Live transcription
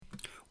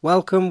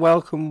Welcome,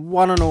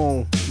 one and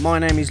all. My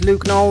name is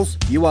Luke Knowles.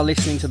 You are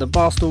listening to the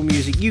Barstool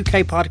Music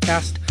UK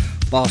podcast,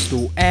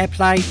 Barstool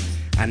Airplay,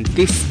 and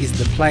this is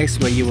the place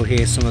where you will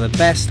hear some of the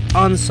best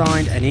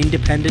unsigned and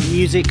independent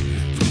music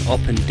from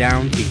up and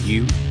down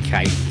the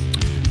UK.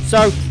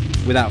 So,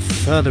 without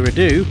further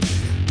ado,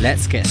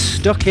 let's get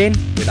stuck in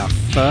with our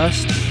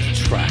first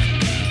track.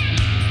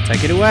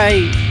 Take it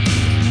away.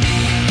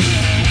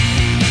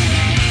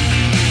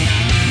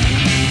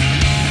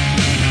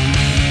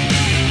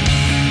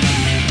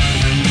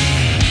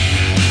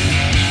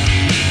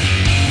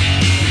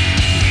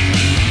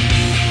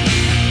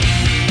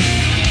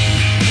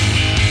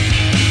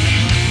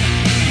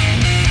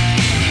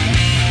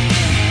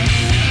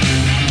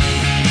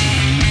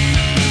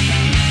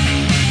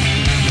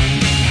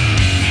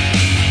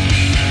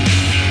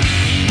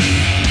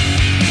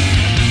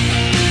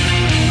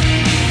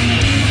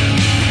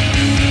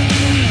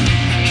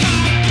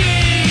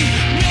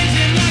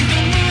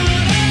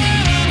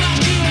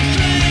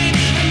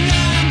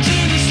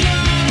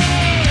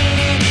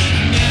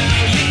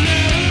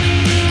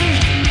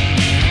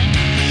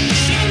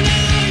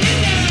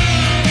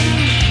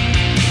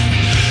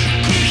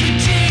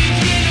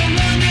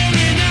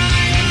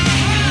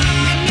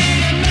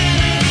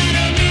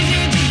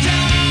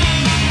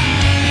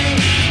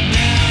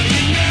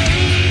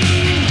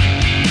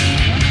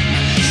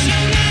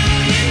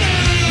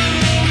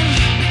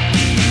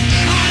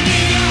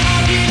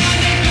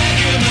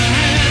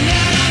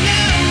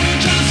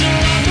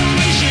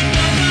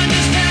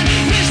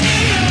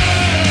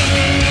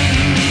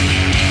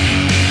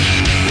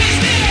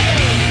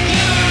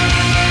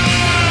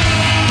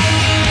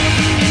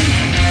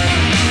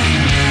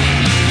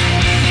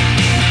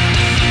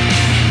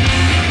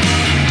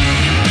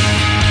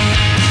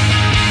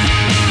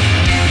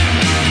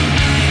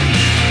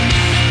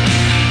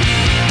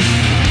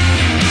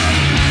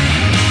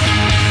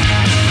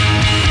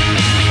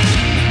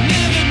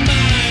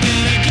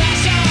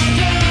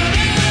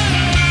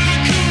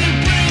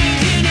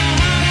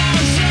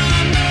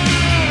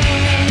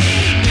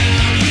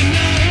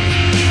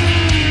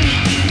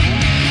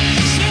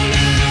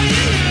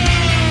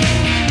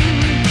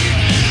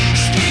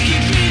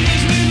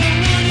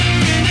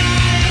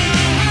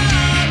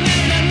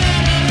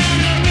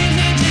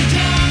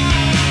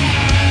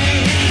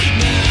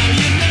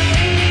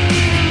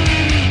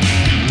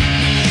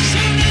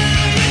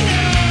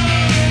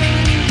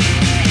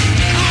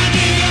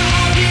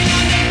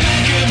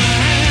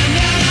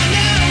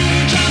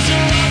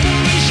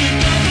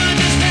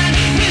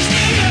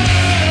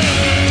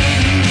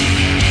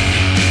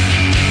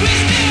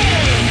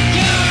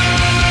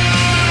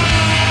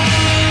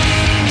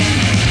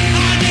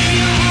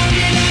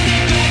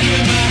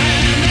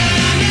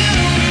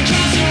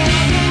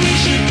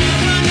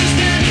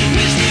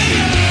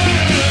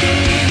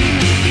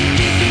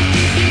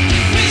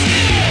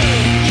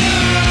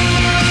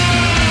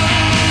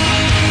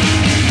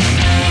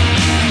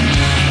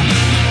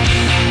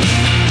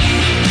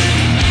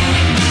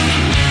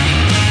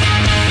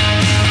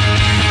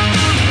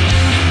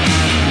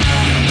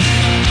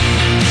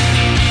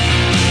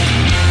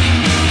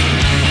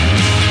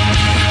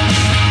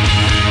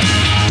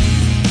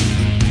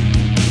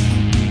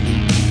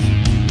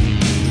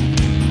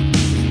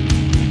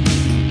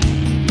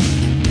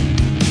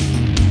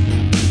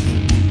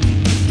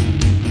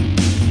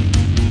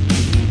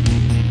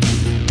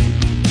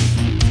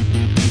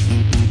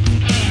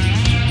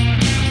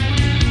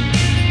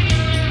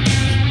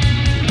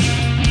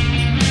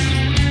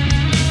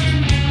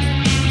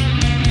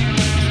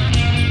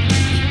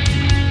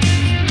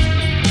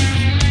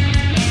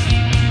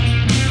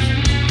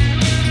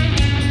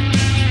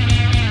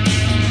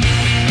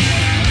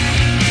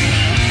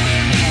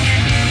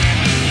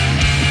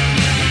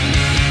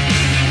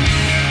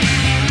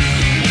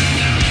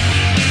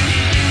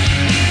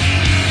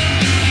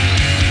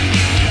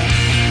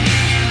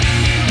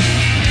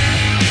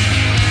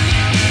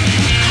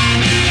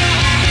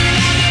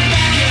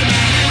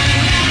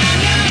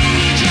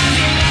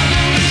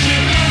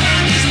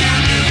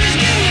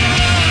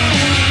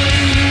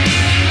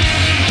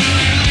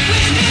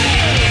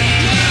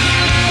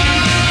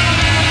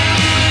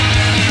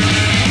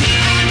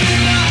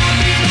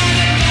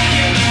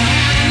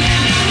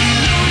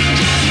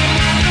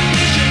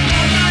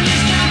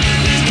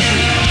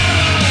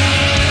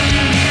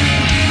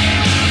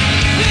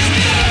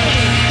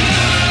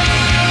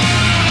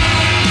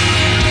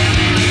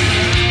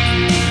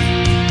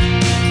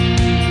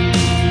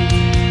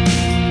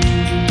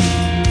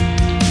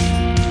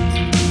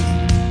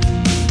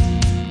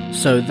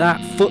 So that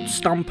foot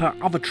stomper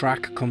of a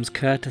track comes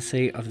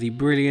courtesy of the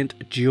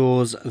brilliant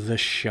Jaws the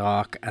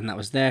Shark, and that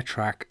was their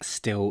track,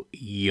 Still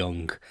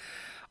Young.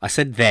 I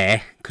said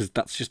there, because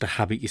that's just a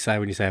habit you say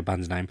when you say a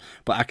band's name,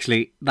 but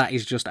actually that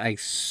is just a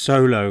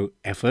solo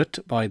effort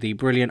by the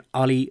brilliant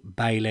Ollie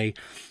Bailey,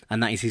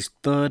 and that is his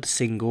third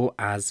single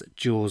as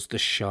Jaws the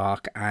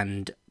Shark,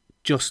 and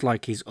just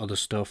like his other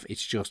stuff,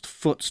 it's just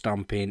foot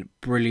stomping,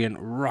 brilliant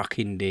rock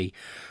indie,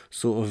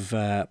 sort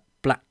of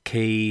Black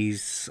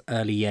Keys,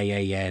 early Yeah Yeah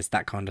Yeahs,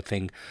 that kind of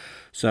thing.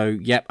 So,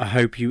 yep, I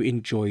hope you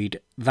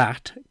enjoyed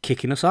that,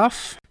 kicking us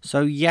off.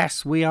 So,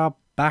 yes, we are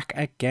back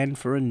again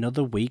for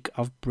another week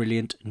of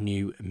brilliant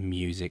new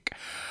music.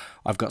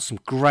 I've got some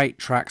great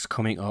tracks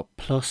coming up,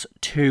 plus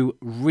 2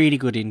 really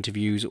good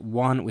interviews,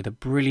 one with a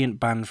brilliant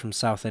band from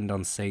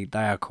Southend-on-Sea.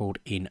 They are called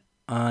In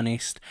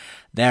Earnest.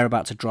 They're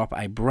about to drop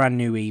a brand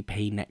new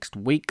EP next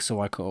week, so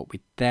I caught up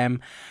with them.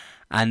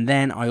 And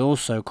then I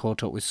also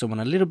caught up with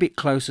someone a little bit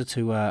closer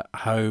to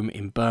home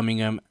in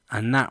Birmingham,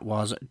 and that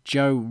was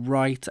Joe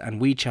Wright, and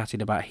we chatted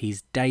about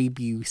his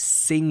debut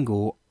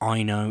single,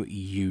 I Know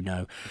You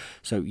Know.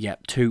 So, yeah,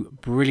 2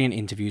 brilliant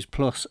interviews,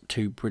 plus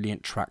 2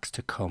 brilliant tracks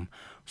to come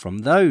from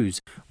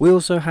those. We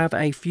also have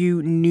a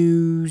few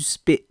news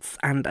bits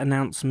and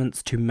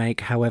announcements to make,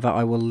 however,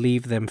 I will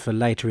leave them for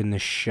later in the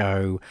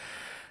show,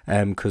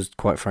 because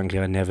quite frankly,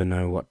 I never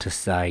know what to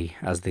say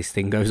as this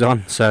thing goes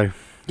on, so...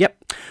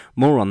 Yep,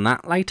 more on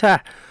that later.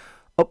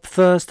 Up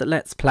first,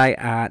 let's play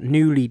our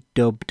newly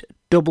dubbed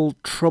Double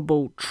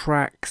Trouble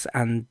tracks,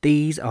 and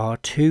these are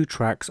 2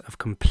 tracks of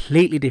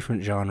completely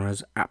different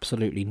genres,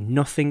 absolutely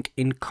nothing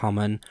in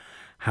common.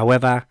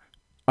 However,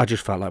 I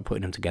just felt like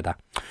putting them together.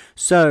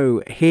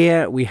 So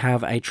here we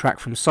have a track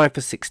from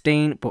Cypher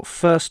 16, but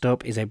first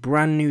up is a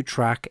brand new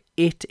track.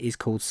 It is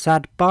called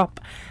Sad Bop,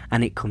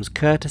 and it comes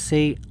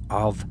courtesy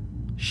of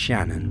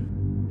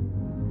Shannon.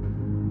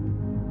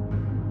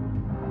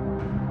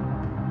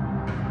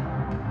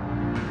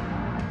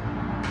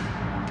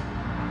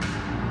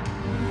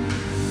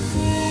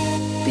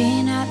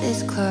 Been at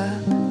this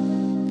club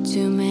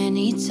too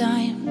many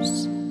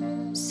times.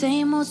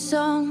 Same old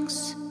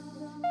songs,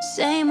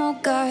 same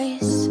old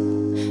guys.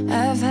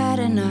 I've had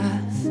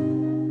enough.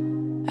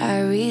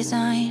 I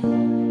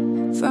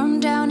resign from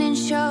downing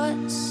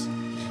shots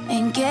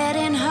and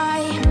getting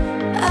high.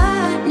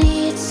 I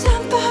need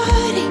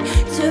somebody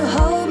to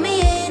hold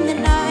me in the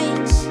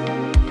night,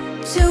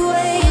 to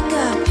wake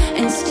up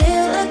and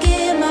still look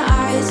in my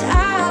eyes.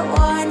 I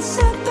want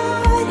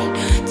somebody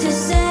to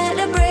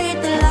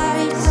celebrate the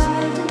lights,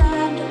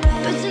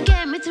 but to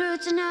get me through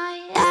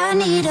tonight, I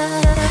need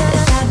a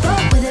sad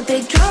boat with a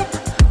big drop.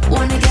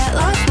 Wanna get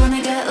lost,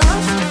 wanna get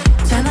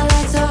lost. Turn the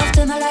lights off,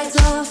 turn the lights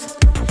off.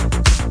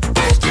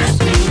 I just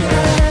need a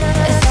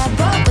sad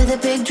boat with a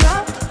big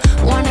drop.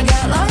 Wanna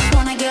get lost,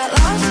 wanna get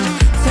lost.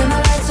 Turn the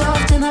lights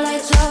off, turn the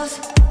lights off.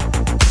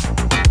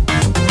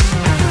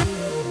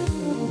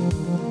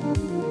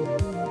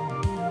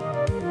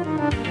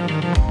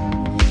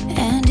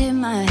 And in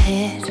my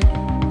head,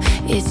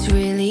 it's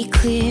really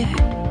clear.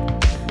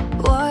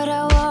 What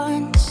I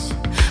want,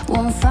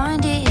 won't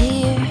find it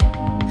here.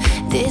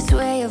 This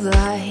way of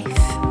life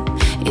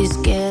is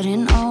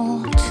getting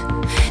old.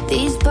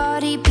 These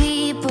body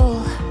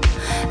people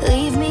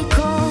leave me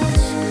cold.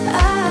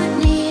 I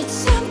need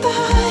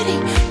somebody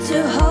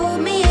to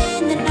hold me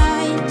in the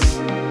night,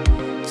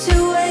 to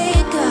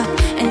wake up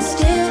and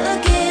still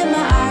look in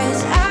my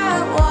eyes.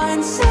 I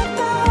want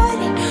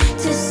somebody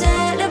to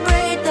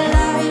celebrate the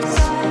lights,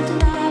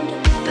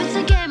 but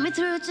to get me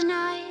through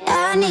tonight,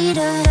 I need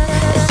a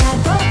sad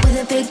boat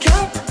with a big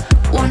drop.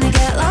 Wanna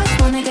get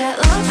lost, wanna get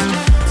lost.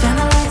 Turn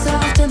the lights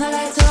off.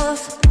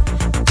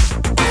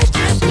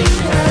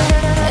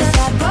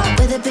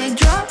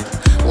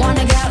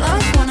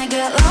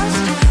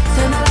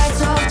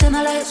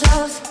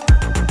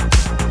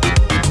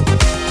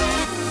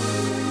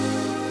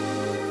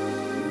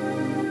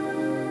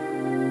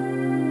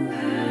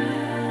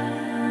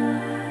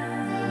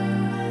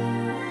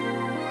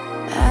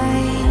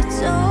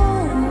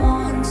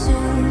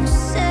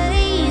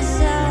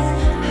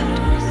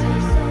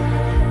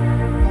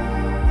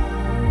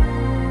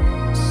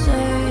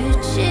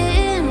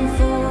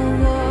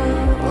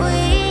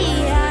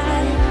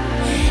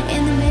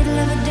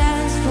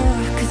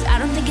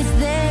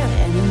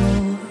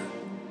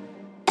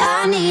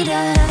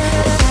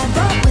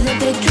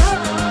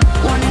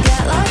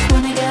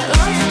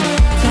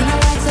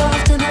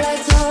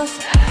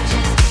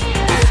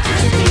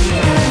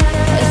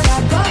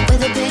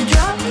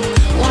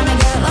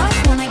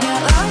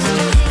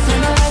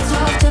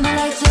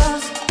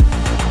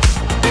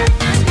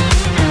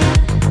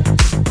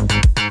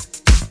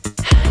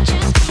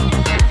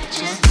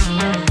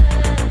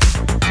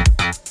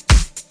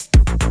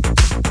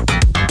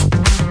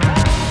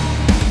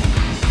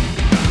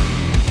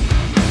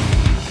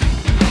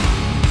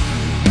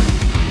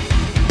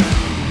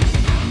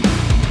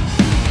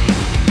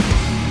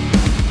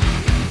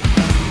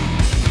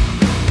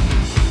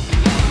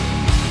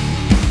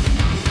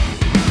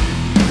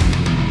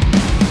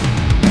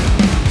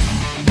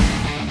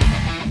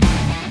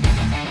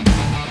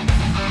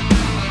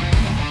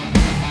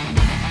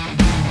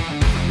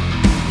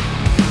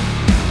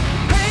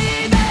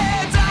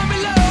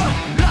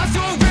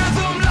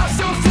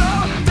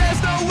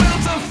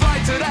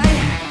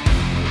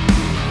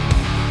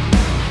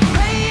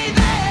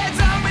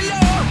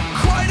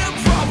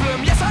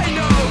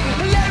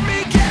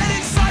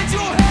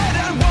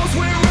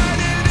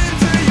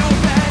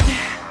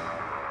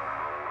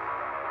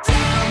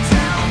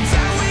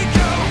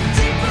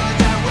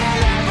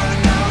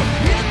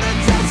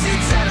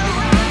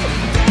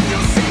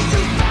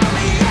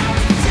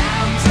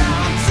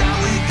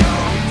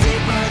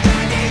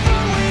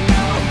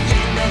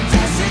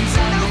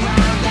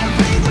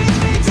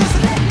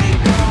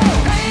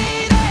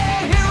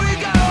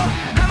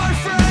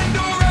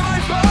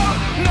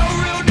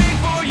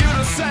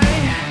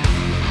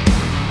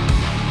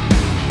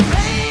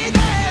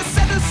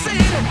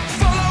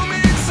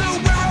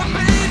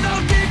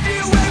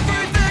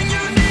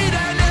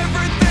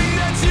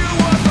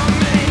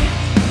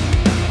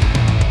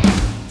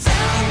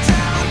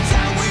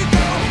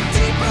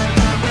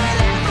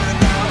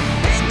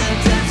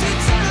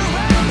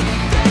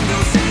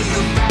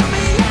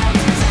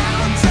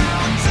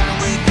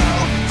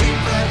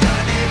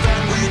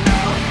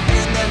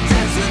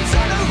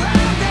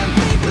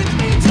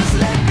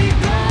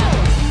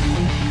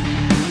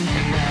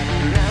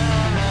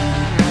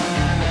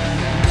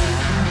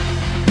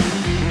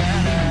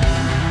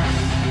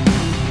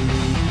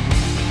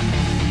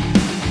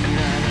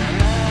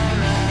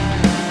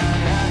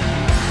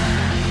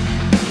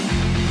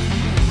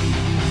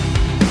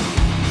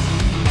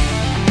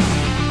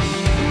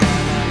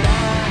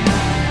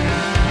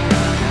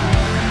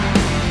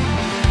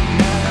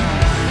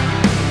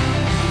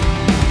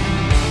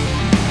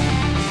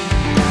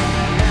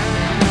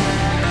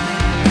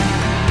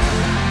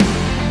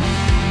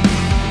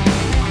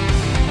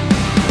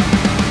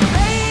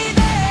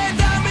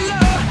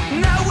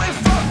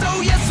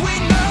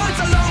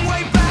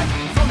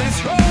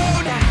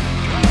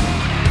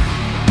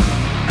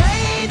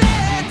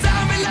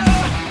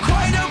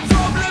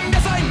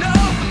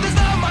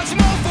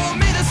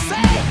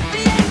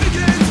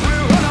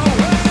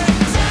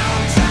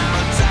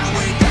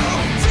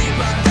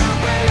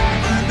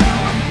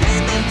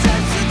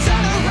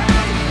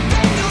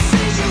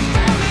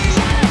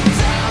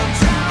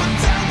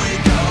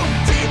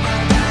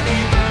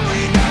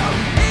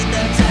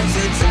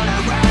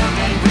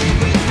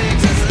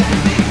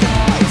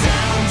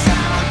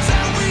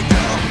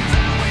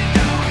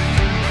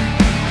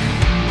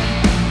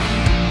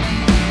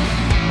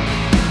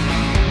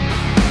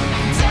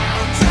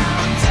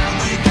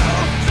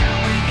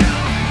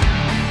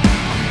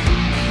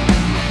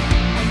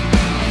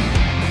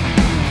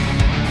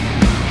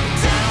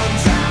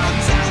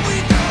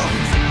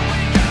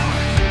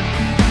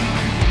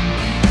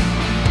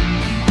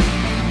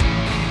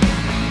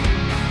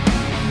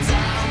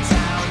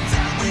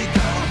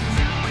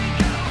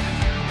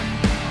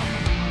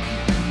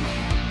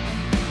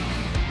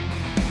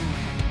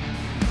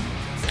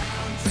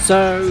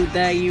 So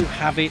there you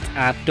have it,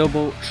 our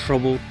Double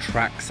Trouble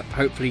tracks.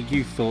 Hopefully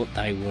you thought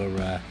they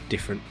were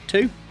different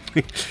too.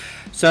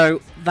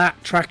 So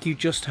that track you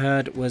just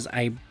heard was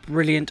a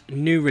brilliant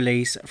new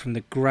release from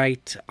the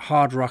great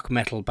hard rock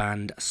metal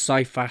band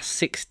Cypher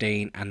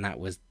 16, and that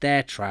was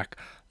their track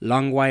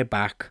Long Way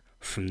Back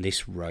From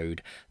This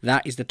Road.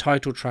 That is the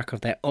title track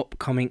of their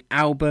upcoming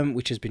album,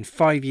 which has been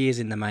 5 years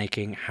in the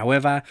making.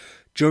 However,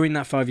 during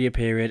that 5-year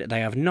period,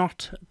 they have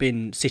not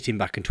been sitting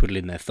back and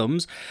twiddling their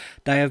thumbs.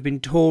 They have been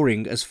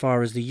touring as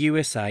far as the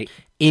USA,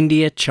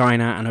 India,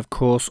 China, and of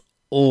course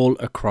all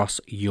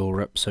across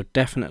Europe. So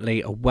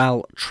definitely a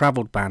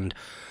well-travelled band.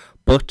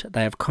 But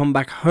they have come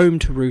back home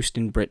to roost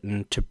in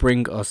Britain to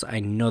bring us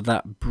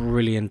another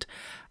brilliant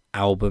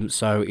album.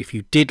 So if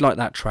you did like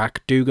that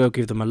track, do go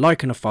give them a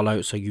like and a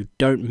follow so you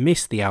don't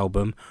miss the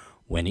album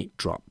when it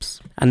drops.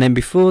 And then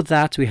before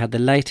that, we had the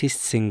latest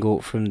single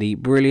from the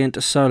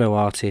brilliant solo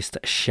artist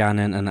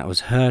Shannon, and that was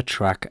her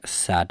track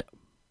Sad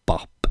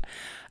Bop.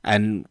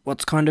 And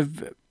what's kind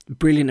of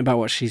brilliant about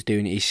what she's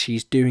doing is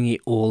she's doing it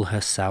all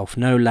herself.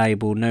 No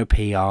label, no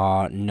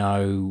PR,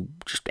 no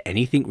just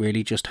anything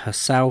really, just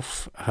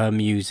herself, her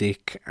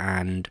music,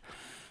 and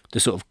the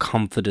sort of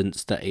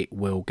confidence that it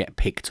will get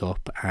picked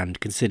up. And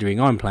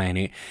considering I'm playing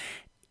it,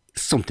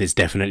 something's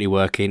definitely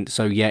working.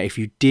 So yeah, if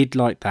you did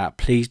like that,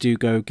 please do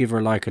go give her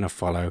a like and a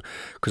follow,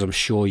 because I'm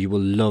sure you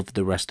will love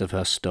the rest of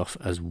her stuff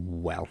as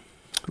well.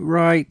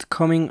 Right,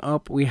 coming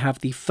up we have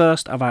the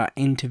first of our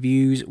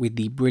interviews with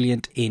the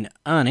brilliant In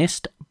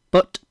Earnest,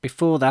 but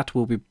before that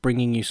we'll be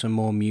bringing you some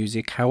more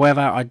music.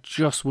 However, I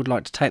just would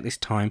like to take this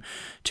time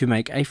to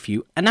make a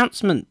few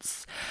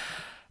announcements.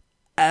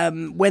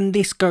 When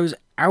this goes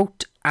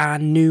out, our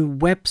new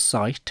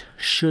website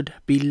should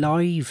be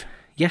live.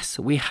 Yes,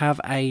 we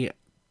have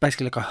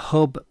basically like a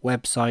hub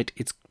website.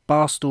 It's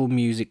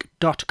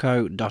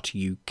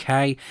barstoolmusic.co.uk,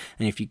 and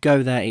if you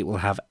go there it will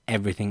have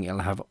everything. It'll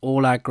have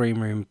all our Green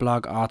Room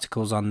blog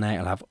articles on there,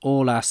 it'll have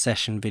all our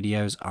session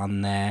videos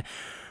on there,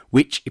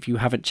 which if you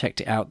haven't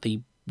checked it out, the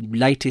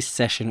latest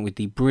session with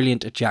the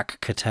brilliant Jack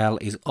Cattell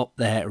is up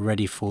there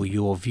ready for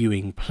your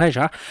viewing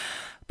pleasure.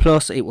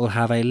 Plus it will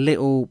have a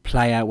little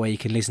player where you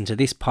can listen to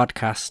this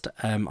podcast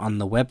on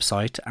the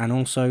website, and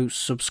also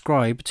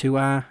subscribe to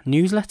our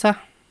newsletter.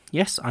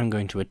 Yes, I'm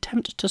going to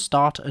attempt to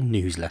start a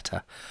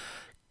newsletter.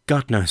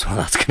 God knows what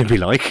that's going to be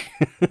like.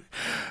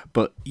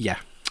 But yeah.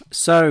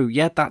 So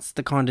yeah, that's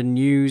the kind of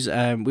news.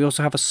 We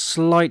also have a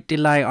slight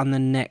delay on the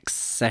next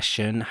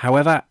session.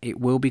 However, it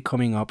will be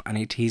coming up, and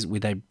it is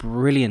with a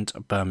brilliant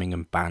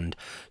Birmingham band.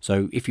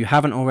 So if you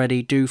haven't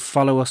already, do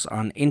follow us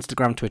on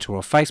Instagram, Twitter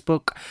or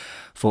Facebook.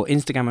 For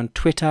Instagram and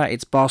Twitter,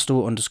 it's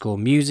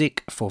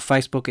barstool_music. For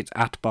Facebook, it's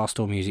at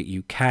Barstool Music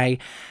UK.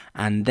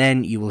 And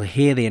then you will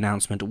hear the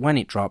announcement when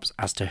it drops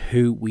as to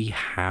who we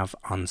have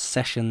on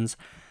sessions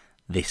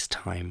this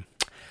time.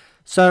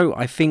 So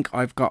I think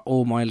I've got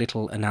all my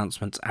little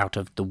announcements out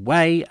of the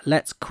way.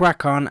 Let's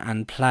crack on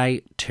and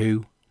play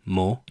 2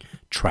 more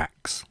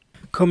tracks.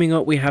 Coming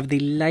up, we have the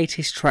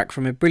latest track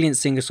from a brilliant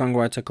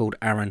singer-songwriter called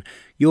Aaron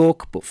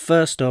York. But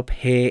first up,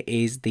 here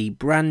is the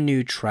brand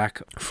new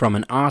track from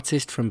an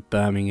artist from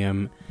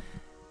Birmingham.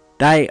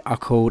 They are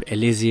called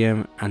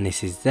Elysium, and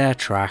this is their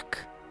track,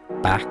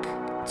 Back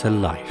to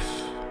Life.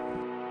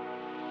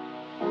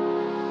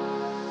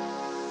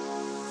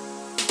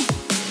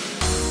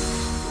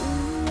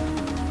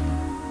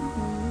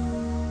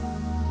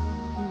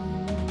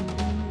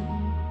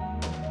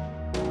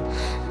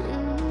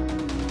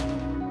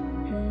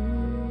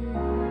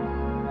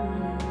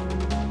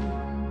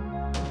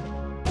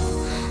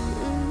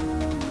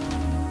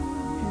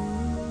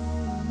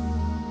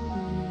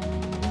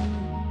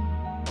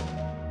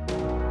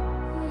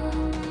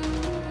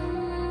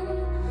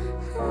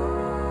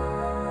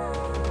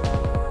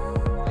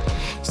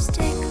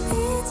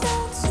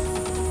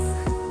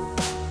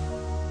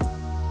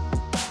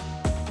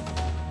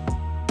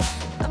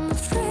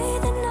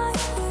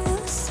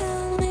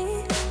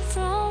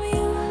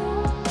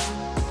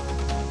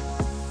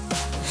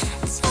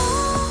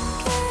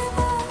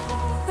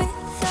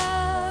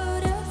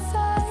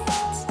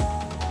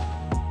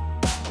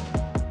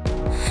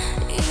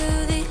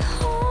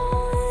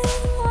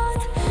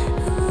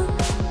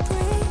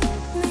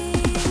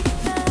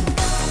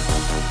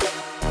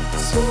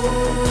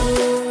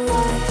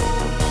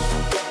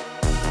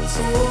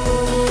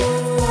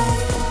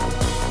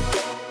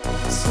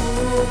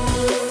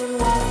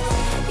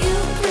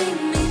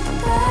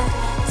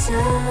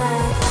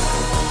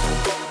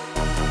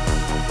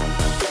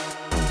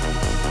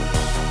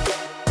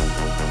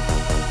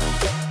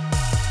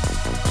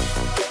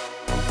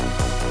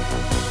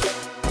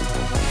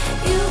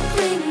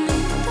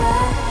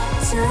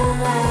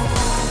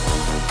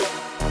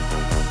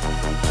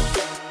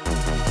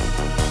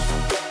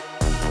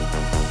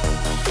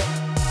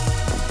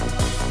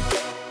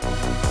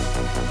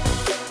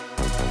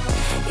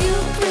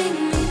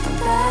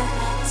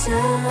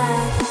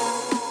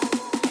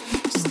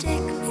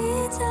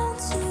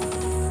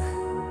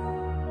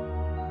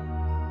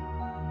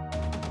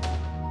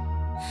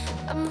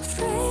 I'm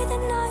afraid the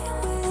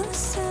night will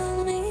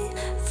sell me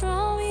from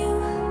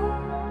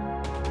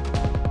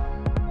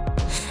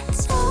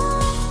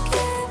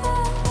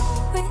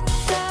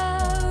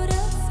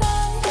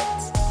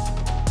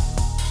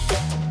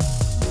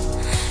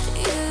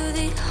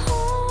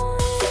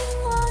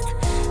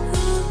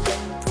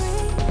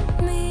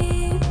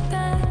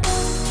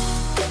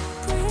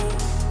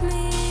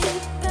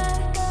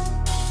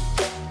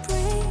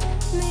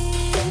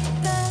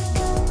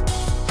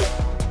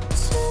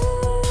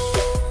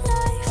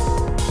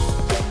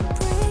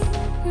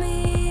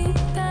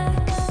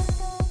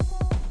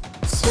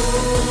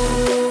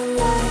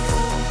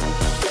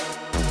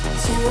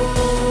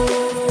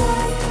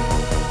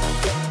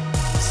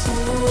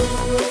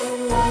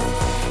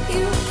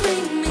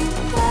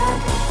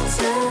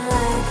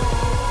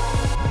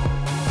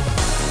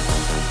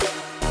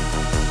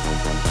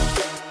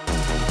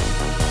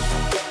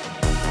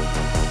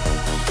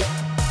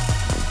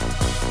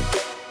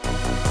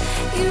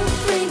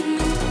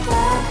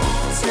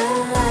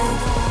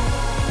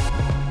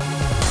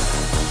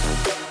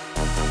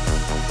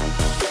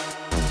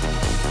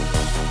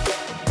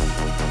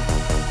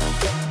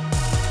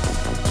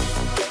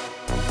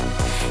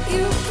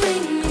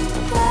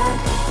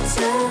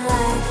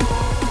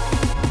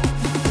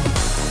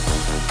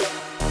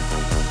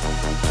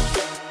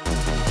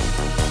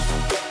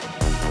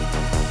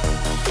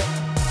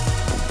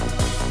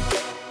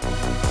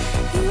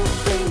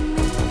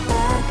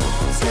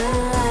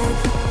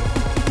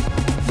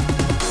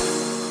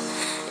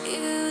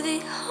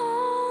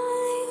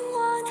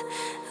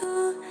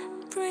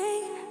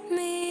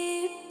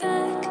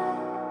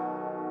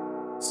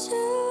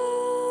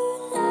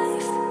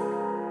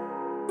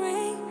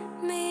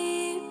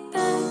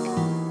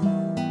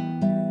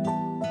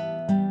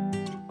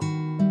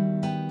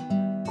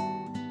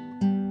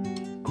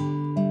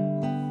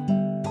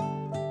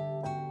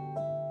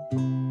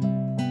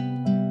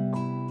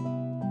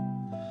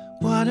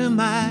What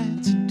am I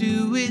to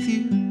do with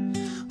you?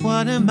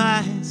 What am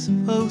I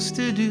supposed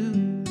to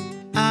do?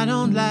 I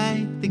don't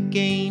like the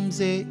games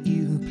that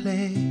you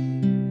play.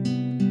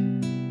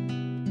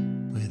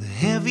 With a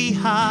heavy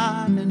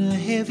heart and a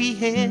heavy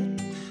head,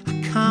 I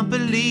can't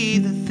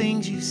believe the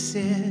things you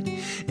said.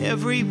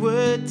 Every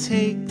word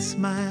takes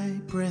my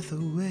breath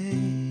away.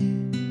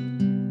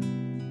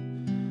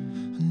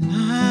 And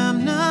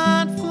I'm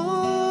not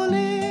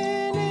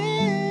falling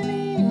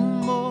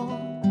anymore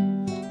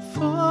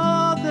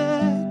for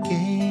the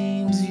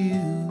games you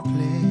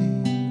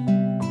play.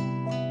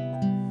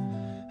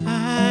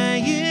 I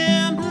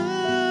am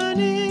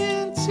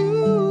learning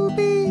to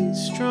be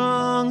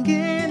strong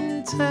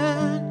and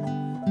turn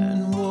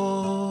and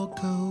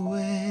walk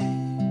away.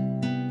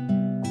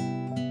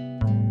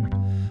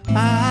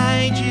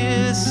 I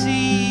just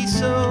see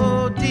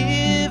so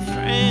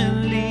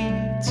differently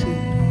too.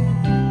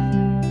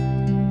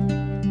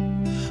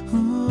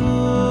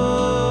 Oh,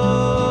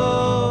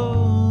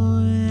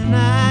 and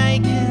I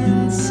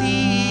can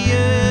see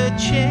a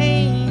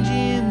change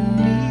in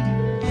me,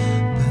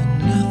 but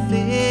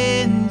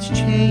nothing's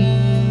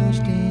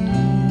changed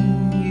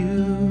in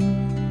you.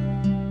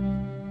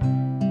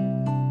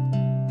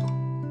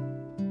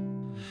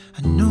 I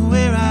know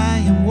where I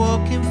am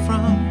walking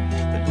from,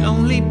 the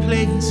lonely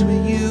place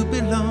where you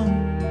belong,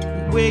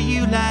 where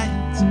you like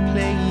to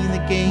play the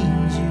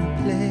games you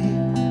play.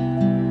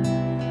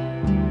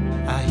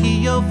 I hear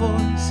your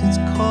voice, it's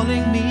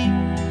calling me,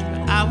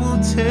 but I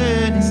won't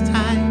turn. It's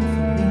time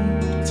for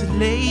me to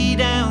lay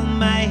down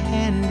my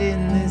hand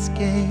in this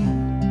game.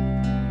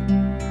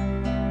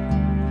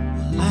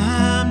 Well,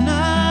 I'm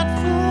not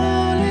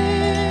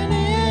falling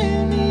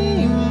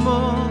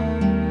anymore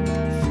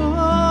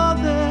for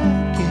the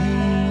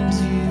games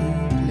you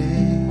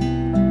play.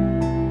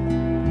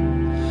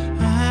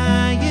 I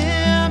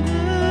am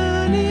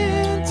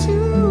learning to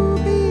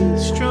be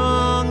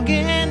strong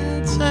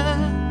and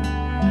turn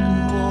and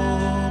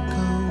walk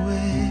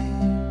away.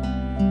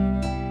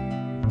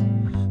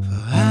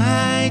 For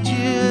I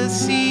just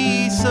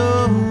see so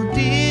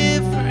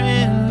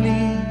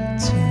differently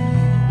too.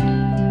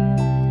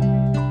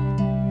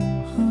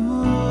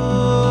 Oh,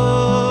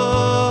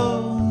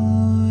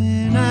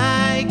 and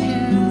I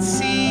can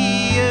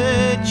see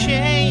a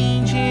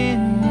change in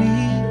me,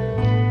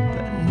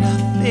 but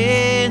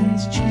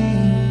nothing's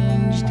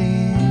changed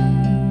in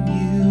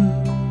you.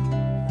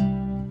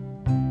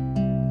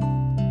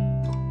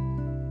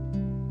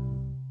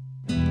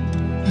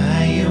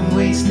 I am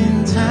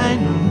wasting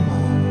time no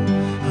more.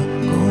 I'm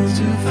going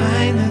to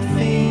find the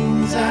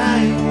things I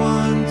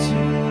want to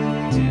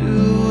do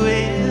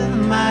with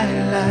my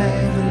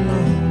life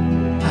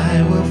alone.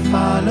 I will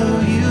follow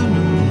you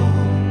no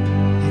more.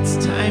 It's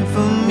time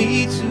for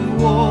me to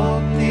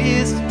walk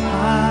this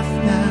path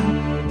now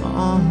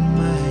on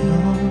my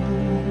own.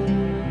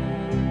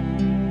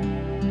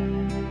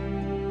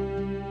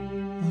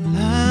 Well,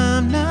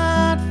 I'm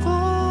not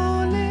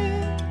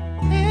falling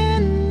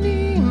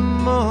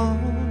anymore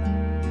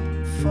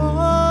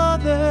for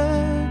the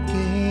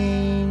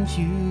games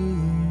you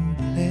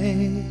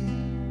play.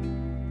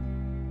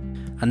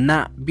 And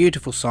that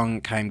beautiful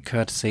song came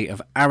courtesy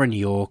of Aaron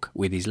York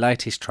with his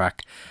latest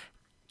track,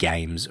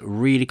 Games.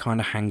 Really kind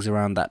of hangs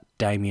around that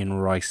Damien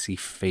Ricey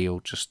feel.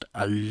 Just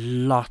a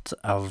lot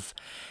of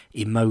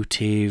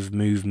emotive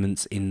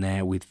movements in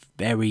there with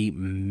very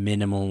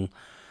minimal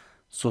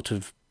sort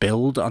of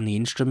build on the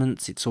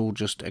instruments. It's all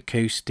just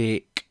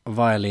acoustic,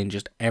 violin,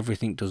 just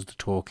everything does the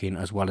talking,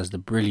 as well as the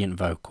brilliant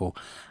vocal,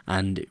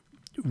 and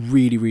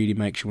really, really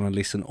makes you want to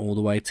listen all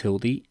the way till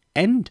the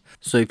end.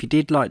 So if you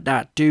did like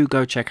that, do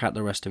go check out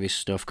the rest of his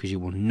stuff, because you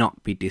will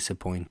not be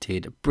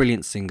disappointed.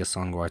 Brilliant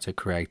singer-songwriter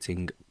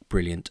creating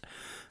brilliant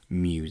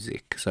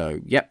music. So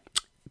yep,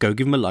 go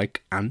give him a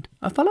like and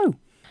a follow.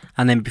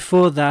 And then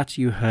before that,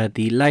 you heard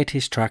the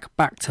latest track,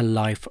 Back to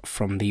Life,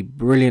 from the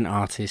brilliant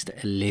artist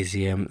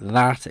Elysium.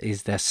 That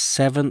is their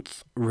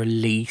 7th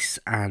release,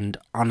 and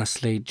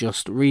honestly,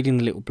 just reading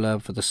the little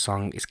blurb for the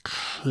song, it's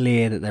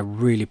clear that they're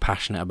really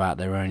passionate about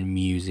their own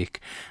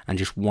music and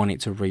just want it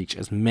to reach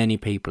as many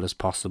people as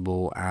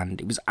possible.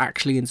 And it was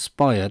actually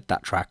inspired,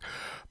 that track,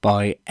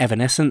 by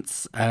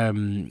Evanescence,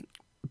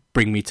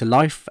 Bring Me to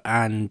Life,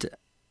 and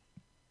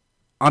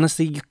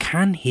honestly, you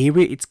can hear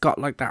it. It's got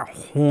like that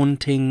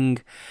haunting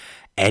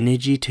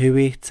energy to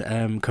it,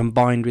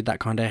 combined with that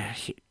kind of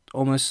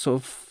almost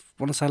sort of,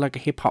 I want to say like a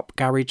hip-hop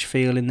garage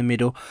feel in the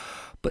middle,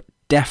 but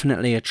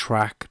definitely a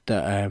track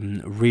that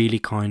really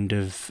kind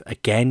of,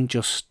 again,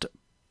 just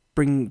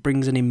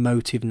brings an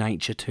emotive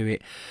nature to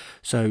it.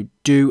 So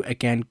do,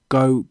 again,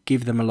 go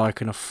give them a like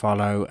and a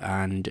follow,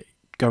 and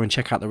go and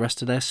check out the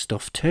rest of their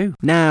stuff too.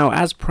 Now,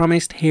 as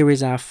promised, here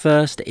is our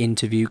first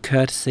interview,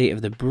 courtesy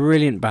of the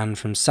brilliant band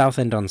from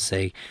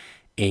Southend-on-Sea,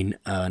 In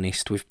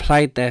Earnest. We've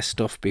played their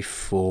stuff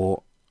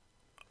before.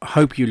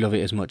 hope you love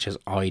it as much as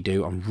I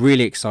do. I'm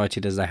really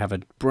excited as they have a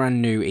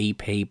brand new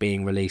EP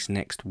being released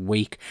next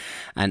week,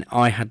 and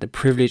I had the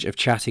privilege of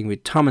chatting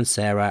with Tom and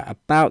Sarah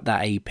about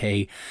that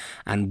EP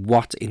and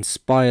what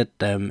inspired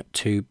them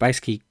to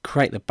basically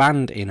create the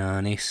band in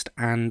earnest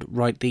and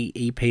write the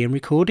EP and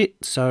record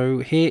it. So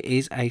here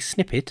is a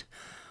snippet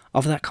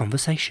of that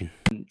conversation.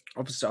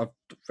 Obviously, I've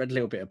read a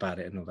little bit about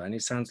it and all that, and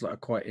it sounds like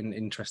quite an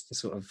interesting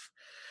sort of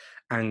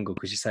angle,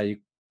 because you say you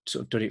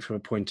sort of done it from a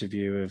point of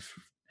view of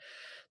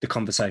the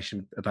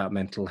conversation about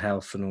mental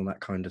health and all that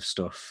kind of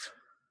stuff.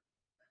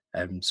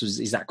 So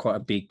is that quite a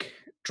big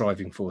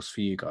driving force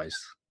for you guys?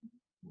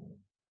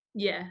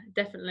 Yeah,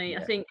 definitely.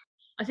 Yeah.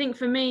 I think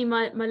for me,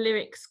 my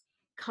lyrics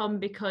come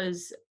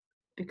because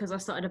I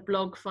started a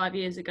blog 5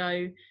 years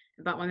ago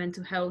about my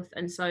mental health,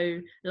 and so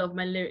a lot of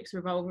my lyrics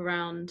revolve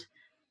around,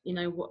 you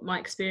know, what my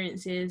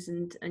experience is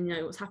and you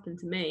know what's happened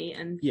to me,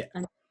 and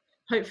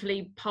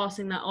hopefully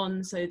passing that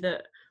on so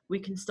that we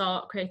can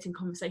start creating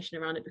conversation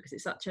around it, because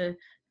it's such a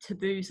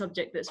taboo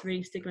subject that's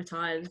really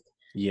stigmatized.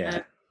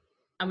 And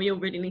we all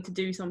really need to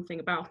do something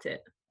about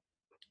it.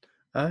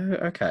 Oh,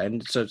 okay.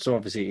 And so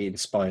obviously it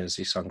inspires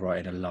your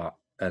songwriting a lot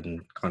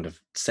and kind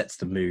of sets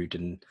the mood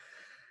and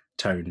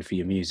tone for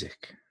your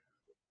music.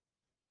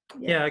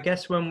 Yeah, I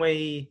guess when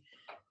we,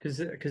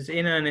 because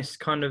In Earnest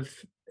kind of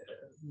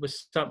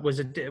was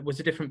a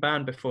different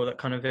band before that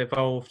kind of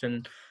evolved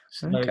and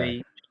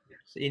slowly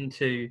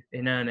into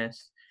In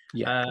Earnest.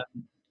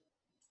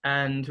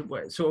 And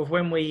sort of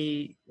when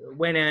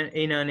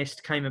In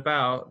Earnest came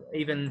about,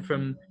 even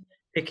from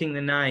picking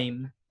the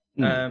name,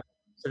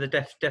 so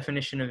the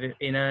definition of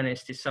In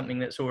Earnest is something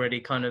that's already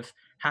kind of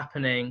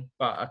happening,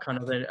 but a kind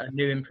of a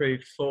new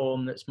improved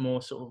form that's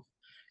more sort of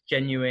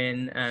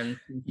genuine and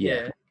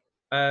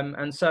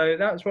and so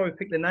that's why we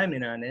picked the name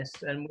In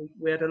Earnest, and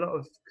we had a lot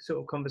of sort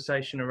of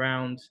conversation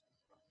around,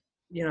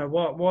 you know,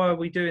 why are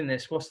we doing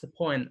this? What's the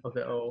point of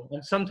it all?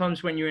 And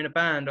sometimes when you're in a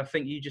band, I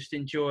think you just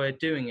enjoy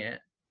doing it.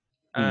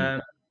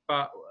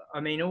 But I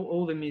mean,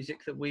 all the music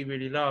that we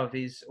really love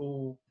is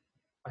all,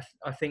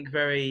 I think,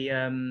 very.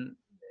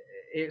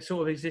 It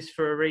sort of exists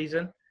for a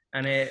reason,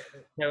 and it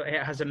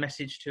has a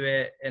message to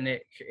it, and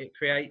it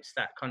creates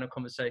that kind of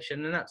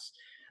conversation, and that's,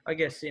 I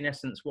guess, in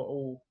essence, what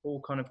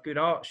all kind of good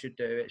art should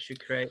do. It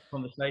should create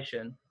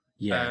conversation.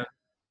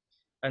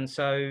 And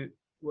so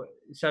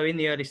in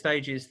the early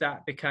stages,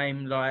 that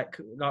became like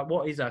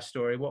what is our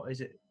story? What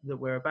is it that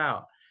we're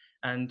about?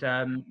 And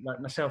like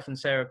myself and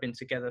Sarah have been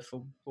together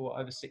for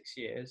over 6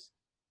 years.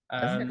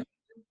 So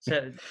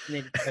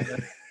nearly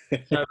 7.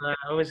 So I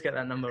always get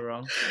that number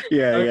wrong.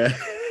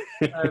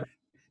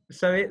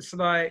 So it's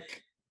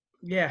like,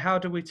 how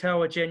do we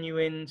tell a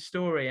genuine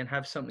story and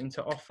have something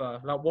to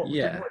offer? Like what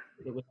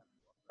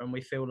and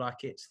we feel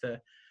like it's the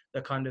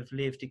kind of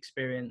lived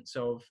experience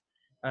of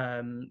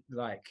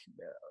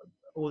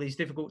all these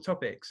difficult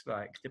topics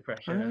like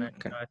depression and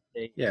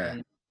anxiety.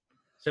 And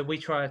so we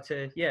try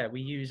to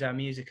we use our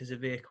music as a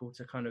vehicle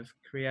to kind of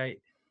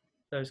create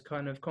those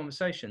kind of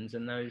conversations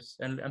and those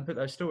and put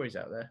those stories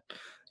out there.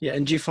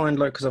 And do you find,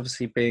 like, because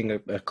obviously being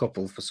a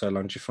couple for so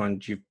long, do you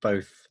find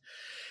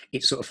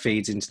it sort of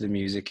feeds into the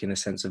music in a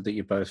sense of that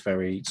you're both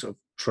very sort of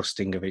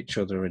trusting of each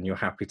other and you're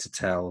happy to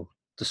tell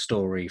the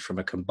story from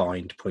a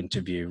combined point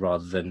of view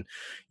rather than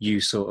you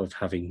sort of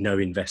having no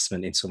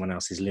investment in someone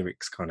else's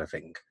lyrics kind of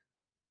thing?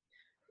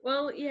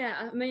 Well,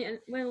 I mean,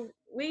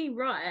 we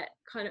write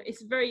kind of,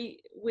 it's very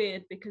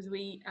weird because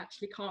we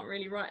actually can't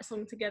really write a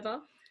song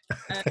together.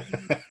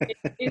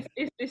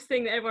 It's this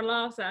thing that everyone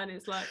laughs at, and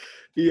it's like,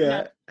 you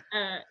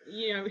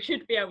know, we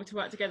should be able to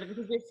work together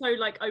because we're so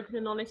like open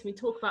and honest. We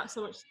talk about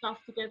so much stuff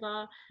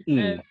together,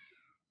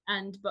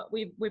 but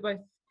we're both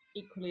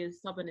equally as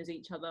stubborn as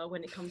each other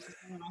when it comes to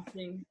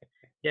songwriting.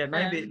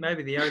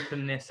 Maybe the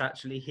openness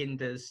actually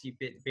hinders you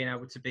being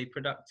able to be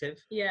productive.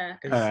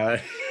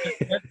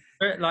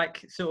 But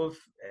like sort of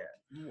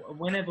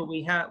whenever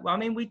we have, I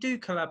mean, we do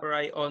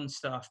collaborate on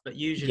stuff, but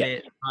usually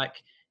it's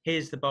like,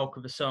 here's the bulk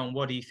of a song,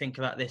 what do you think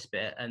about this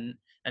bit, and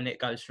it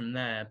goes from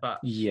there. But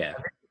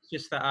it's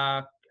just that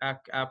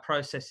our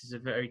processes are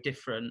very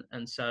different,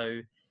 and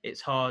so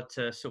it's hard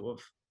to sort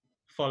of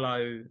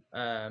follow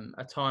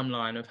a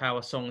timeline of how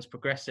a song's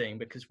progressing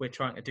because we're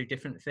trying to do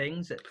different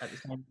things at the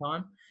same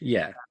time.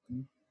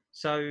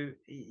 So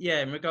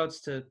in regards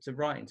to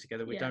writing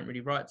together, we don't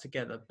really write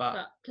together,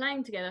 but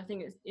playing together I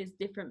think is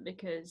different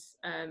because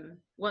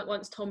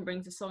once Tom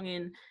brings a song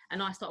in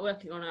and I start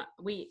working on it,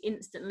 we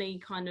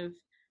instantly kind of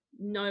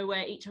know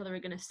where each other are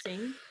going to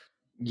sing.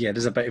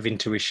 There's a bit of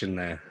intuition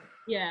there.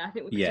 I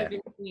think we've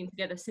been singing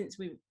together since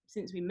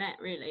we met,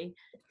 really,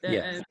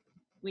 that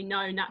we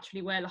know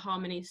naturally where the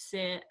harmonies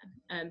sit,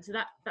 so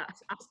that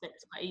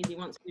aspect's quite easy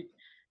once we've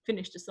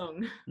finished a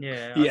song.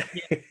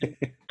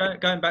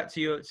 Going back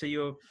to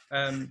your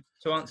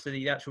to answer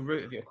the actual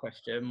root of your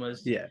question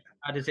was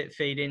how does it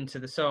feed into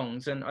the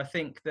songs? And I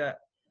think that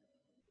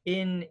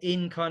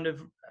in kind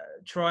of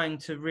trying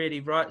to really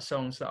write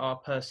songs that are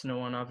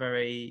personal and are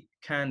very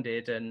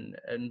candid and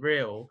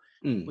real,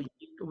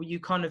 you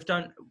kind of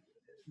don't,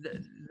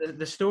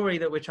 the story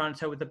that we're trying to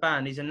tell with the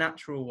band is a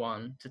natural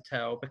one to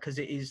tell because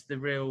it is the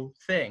real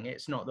thing.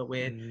 It's not that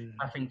we're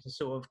having to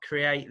sort of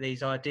create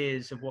these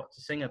ideas of what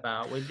to sing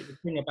about. We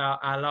sing about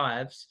our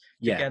lives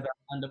together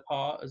and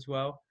apart as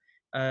well.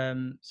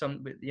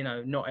 Some, you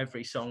know, not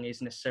every song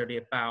is necessarily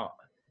about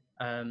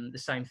the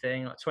same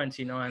thing. Like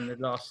 29, the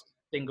last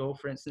single,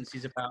 for instance,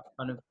 is about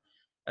kind of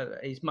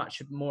is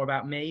much more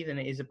about me than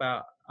it is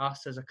about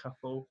us as a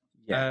couple.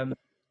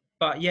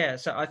 But yeah,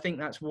 so I think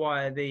that's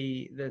why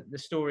the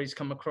stories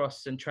come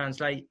across and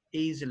translate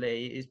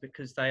easily, is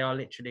because they are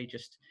literally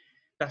just,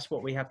 that's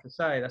what we have to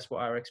say, that's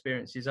what our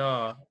experiences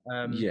are.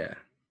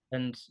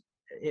 And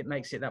it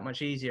makes it that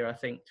much easier, I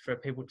think, for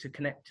people to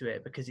connect to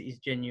it because it is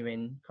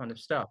genuine kind of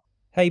stuff.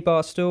 Hey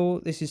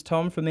Barstool, this is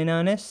Tom from In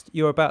Earnest.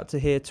 You're about to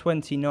hear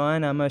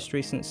 29, our most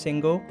recent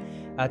single.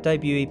 Our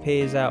debut EP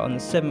is out on the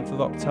 7th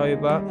of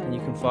October, and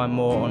you can find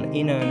more on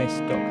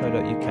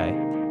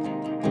inearnest.co.uk.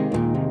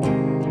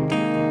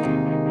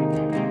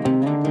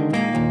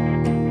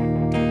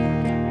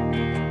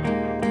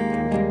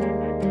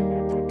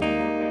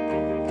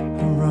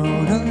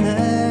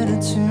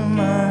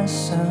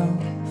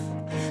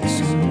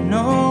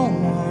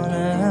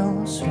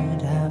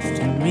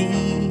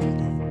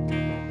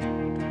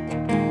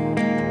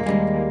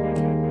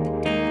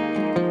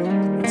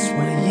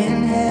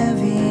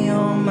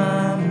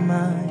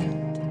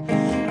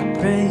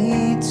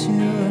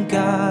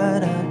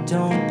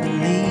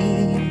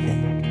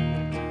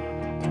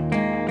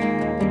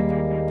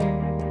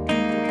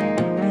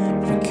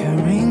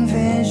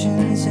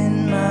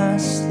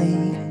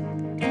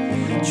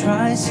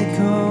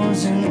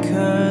 Tricycles and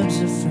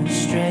curbs of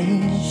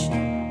frustration.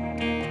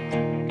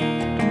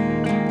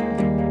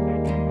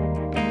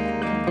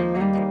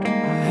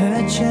 I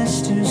heard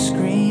Chester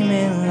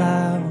screaming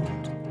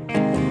loud,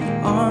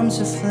 arms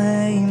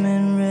aflame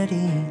and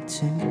ready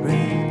to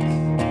break.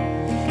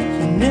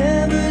 You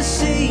never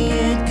see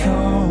it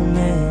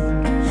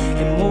coming,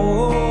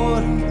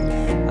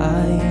 immortal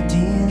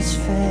ideas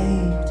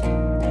fade.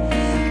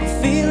 I'm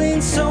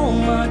feeling so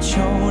much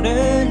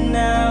older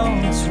now,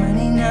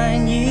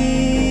 29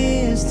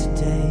 years today.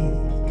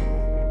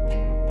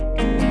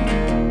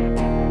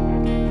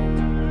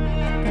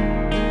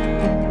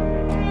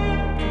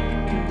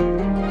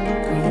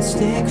 Green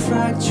stick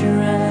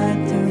fracture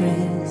at the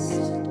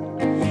wrist,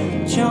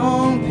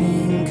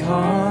 jumping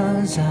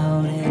cars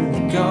out in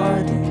the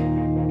garden.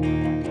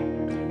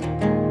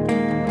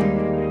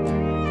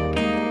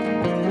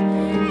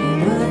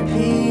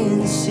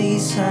 European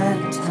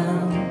seaside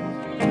town,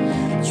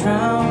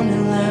 drowned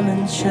in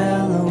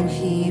limoncello,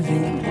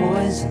 heaving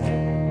poison.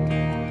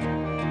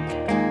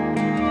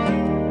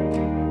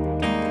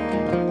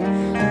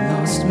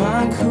 Lost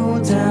my cool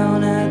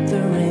down at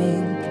the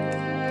ring,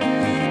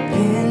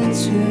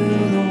 into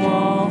the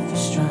wall for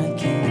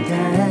striking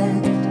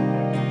dead.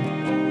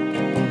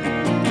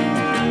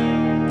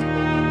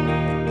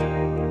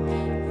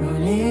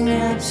 Running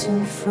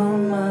absent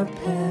from my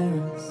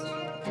parents,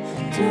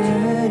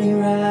 dirty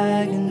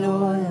rag and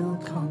oil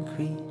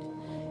concrete.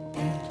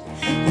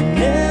 You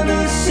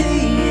never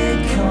see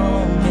it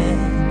coming,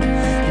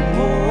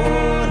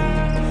 immortal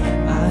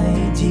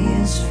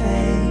ideas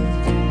fade.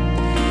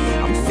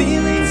 I'm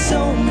feeling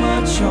so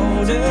much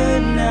older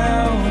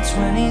now,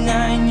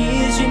 29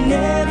 years, you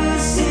never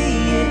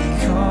see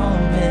it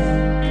coming.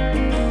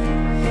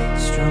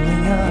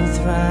 Strumming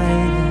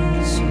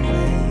arthritis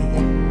away.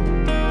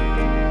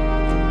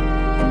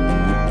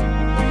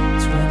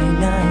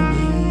 29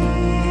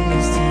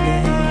 years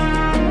today.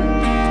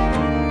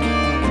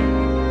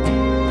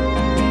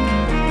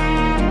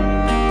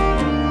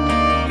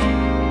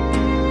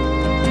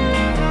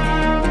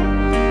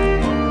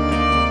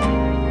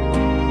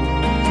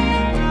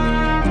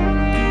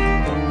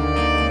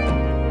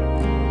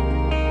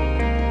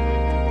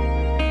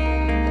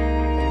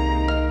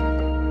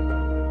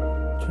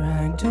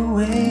 Dragged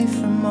away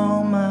from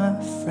all my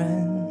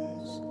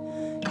friends,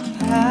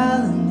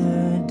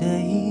 calendar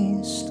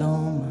days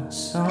stole my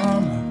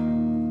summer.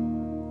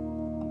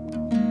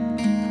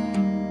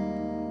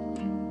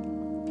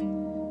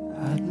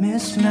 I'd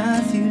miss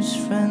Matthew's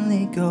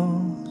friendly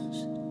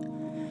ghost,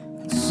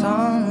 and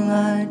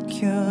sunlight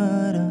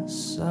cured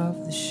us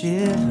of the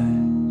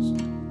shivers.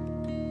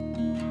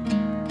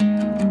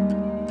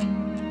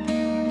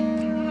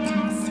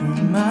 I threw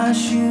my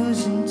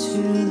shoes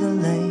into the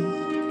lake.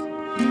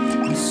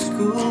 When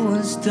school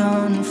was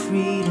done,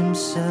 freedom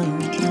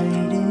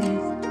celebrated.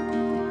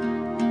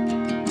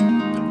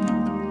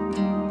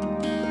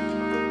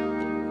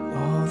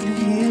 All the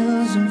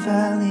hills and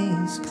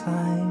valleys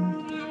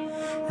climbed.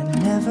 I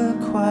never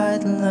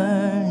quite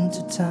learned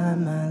to tie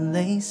my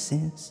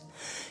laces.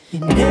 You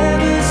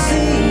never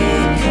see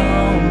it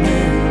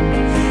coming,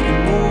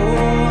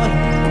 immortal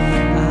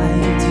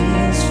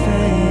ideas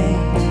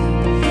fade.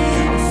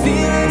 I'm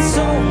feeling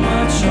so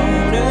much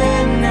older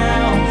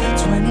now,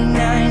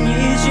 29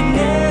 years, you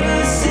never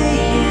see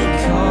it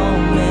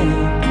coming.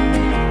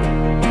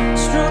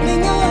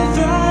 Strumming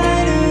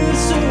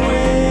arthritis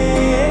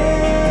away,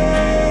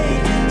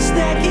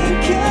 stacking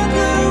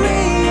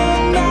cutlery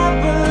on my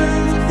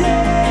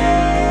birthday.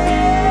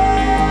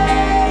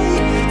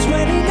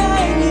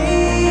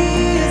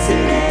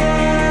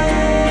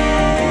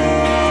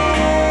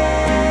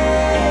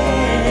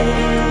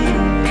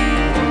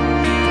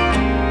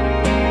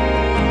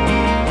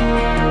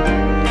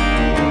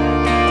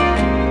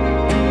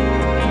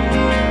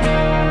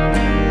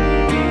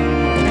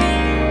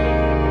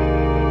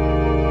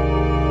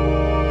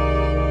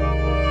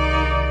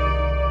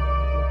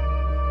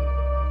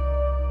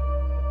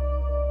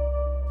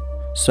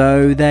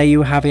 So there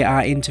you have it,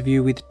 our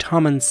interview with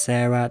Tom and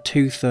Sarah,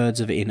 2/3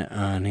 of In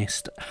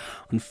Earnest.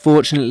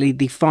 Unfortunately,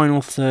 the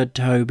final third,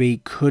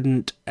 Toby,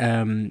 couldn't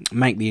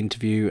make the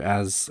interview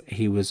as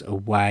he was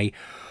away,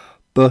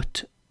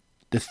 but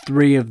the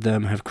three of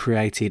them have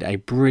created a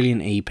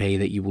brilliant EP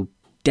that you will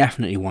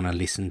definitely want to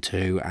listen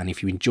to, and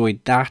if you enjoyed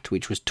that,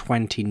 which was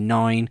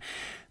 29,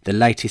 the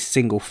latest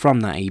single from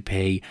that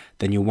EP,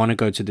 then you'll want to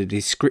go to the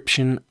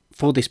description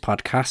for this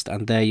podcast,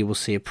 and there you will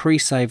see a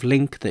pre-save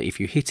link that if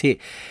you hit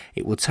it,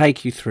 it will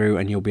take you through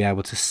and you'll be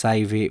able to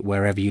save it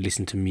wherever you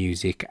listen to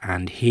music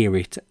and hear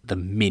it the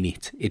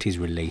minute it is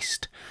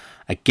released.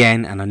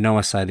 Again, and I know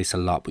I say this a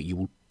lot, but you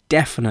will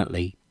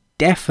definitely,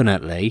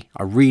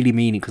 I really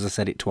mean it because I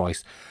said it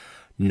twice,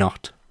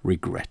 not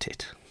regret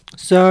it.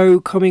 So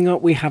coming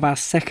up, we have our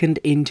second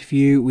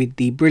interview with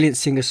the brilliant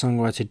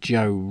singer-songwriter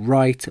Joe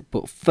Wright,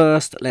 but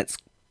first let's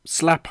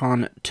slap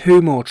on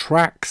two more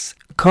tracks.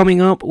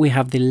 Coming up, we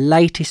have the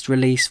latest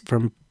release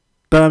from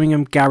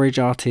Birmingham garage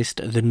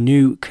artist The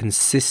New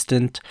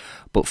Consistent,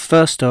 but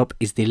first up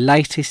is the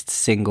latest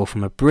single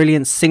from a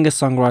brilliant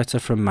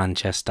singer-songwriter from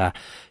Manchester.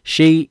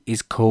 She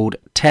is called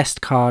Test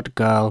Card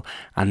Girl,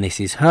 and this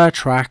is her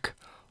track,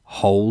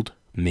 Hold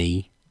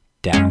Me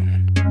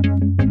Down.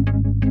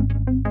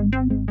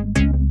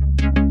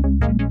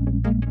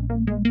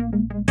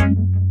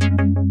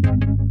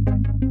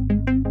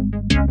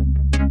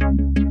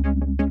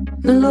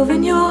 The love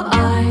in your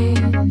eyes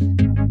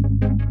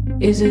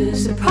is a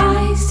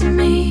surprise to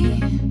me.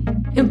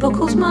 It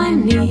buckles my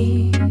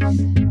knees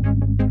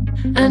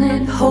and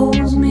it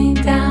holds me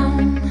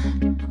down.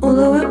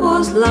 Although it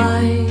was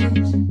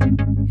lies,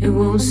 it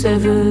won't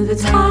sever the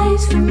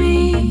ties for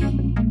me.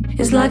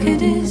 It's like a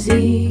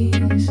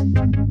disease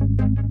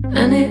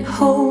and it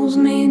holds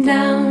me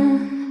down.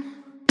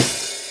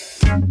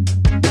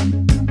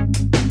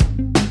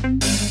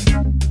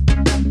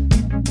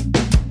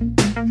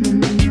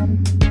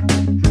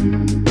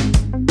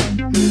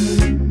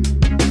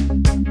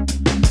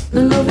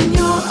 The love in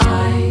your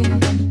eyes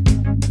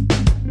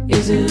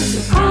is a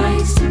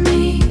surprise to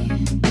me.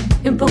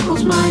 It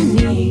buckles my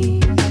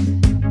knees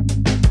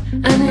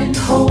and it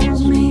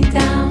holds me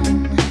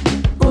down.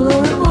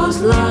 Although it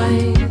was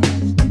lies,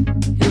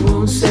 it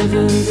won't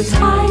sever the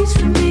ties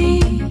for me.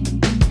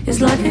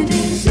 It's like a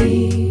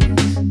disease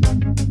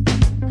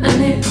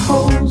and it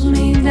holds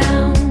me down.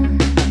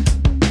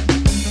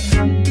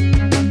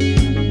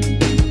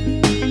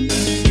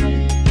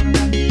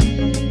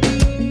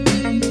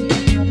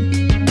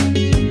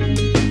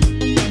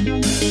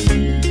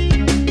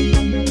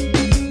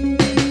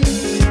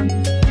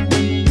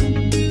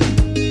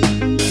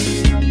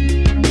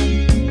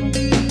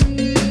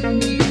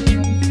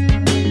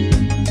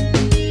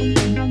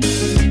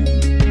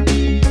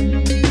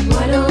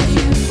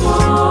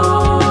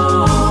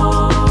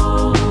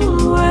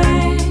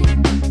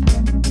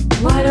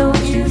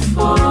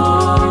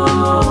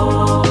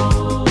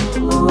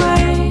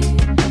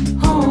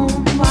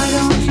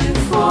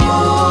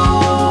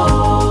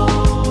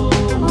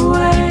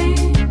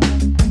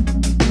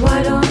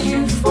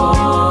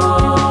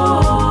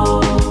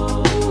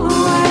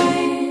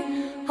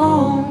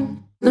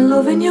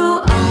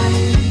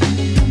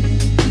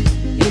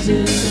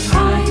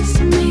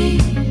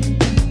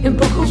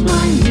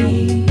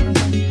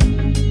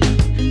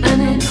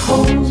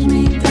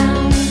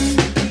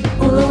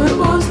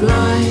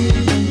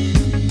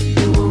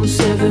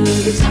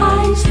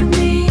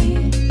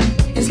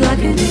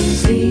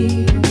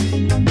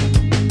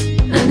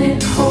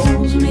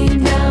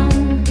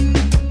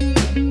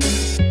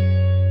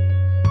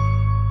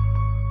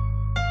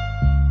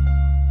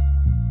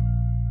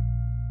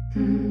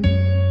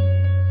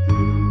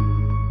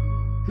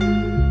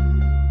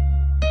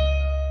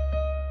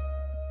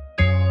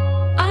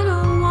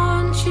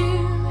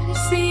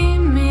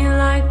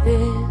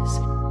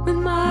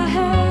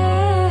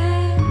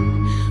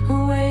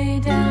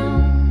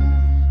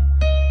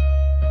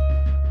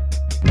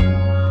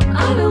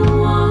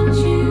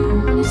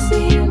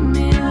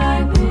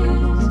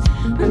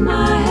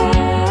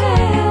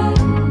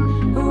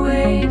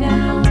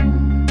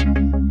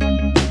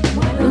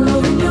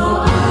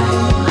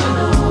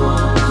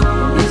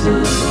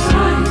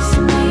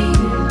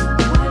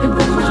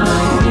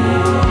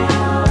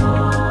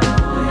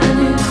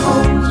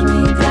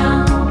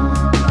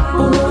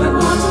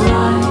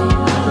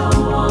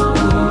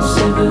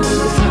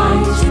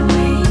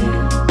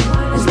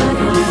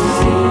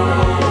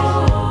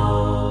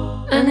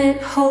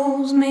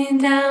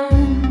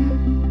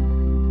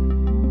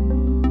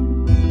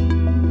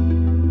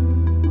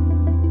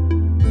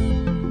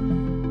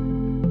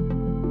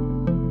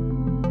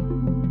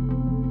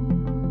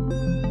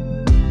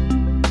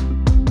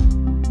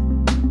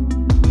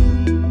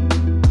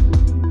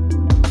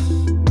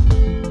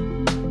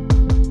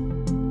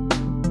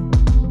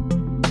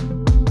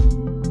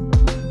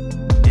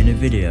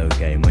 Video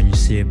game, when you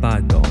see a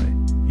bad guy,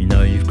 you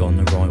know you've gone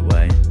the right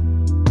way.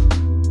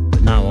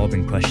 But now I've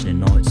been questioning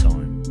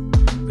nighttime,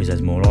 because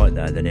there's more light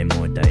there than in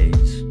my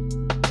days.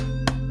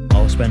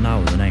 I'll spend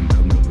hours on end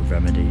coming up with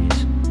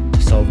remedies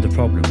to solve the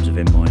problems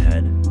within my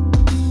head.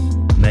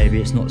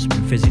 Maybe it's not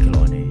something physical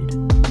I need.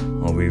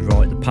 I'll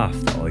rewrite the path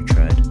that I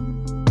tread.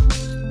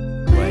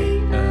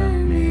 Wait a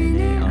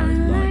minute,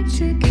 I'd like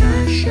to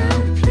cash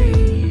out,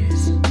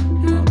 please.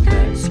 My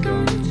pet's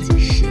gone to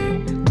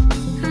shit.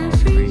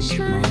 I've reached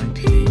my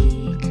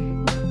peak.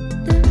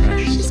 The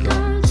pressure's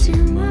got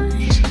too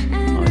much,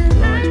 and I'd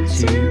like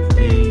to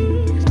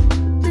leave.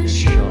 The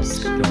shop's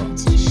got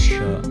to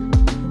shut.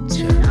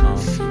 Turn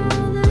off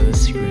all the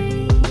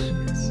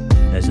screens.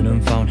 There's an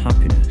unfound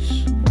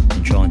happiness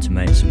in trying to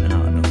make something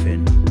out of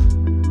nothing.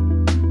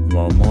 And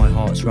while my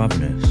heart's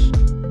ravenous,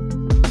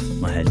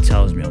 my head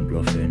tells me I'm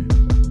bluffing.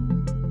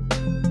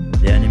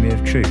 The enemy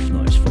of truth,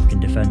 not his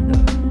fucking defender,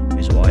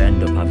 is what I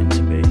end up having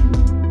to be.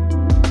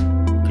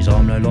 Cause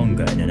I'm no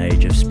longer in an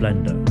age of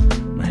splendour.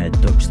 My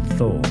head ducks the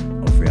thought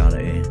of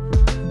reality.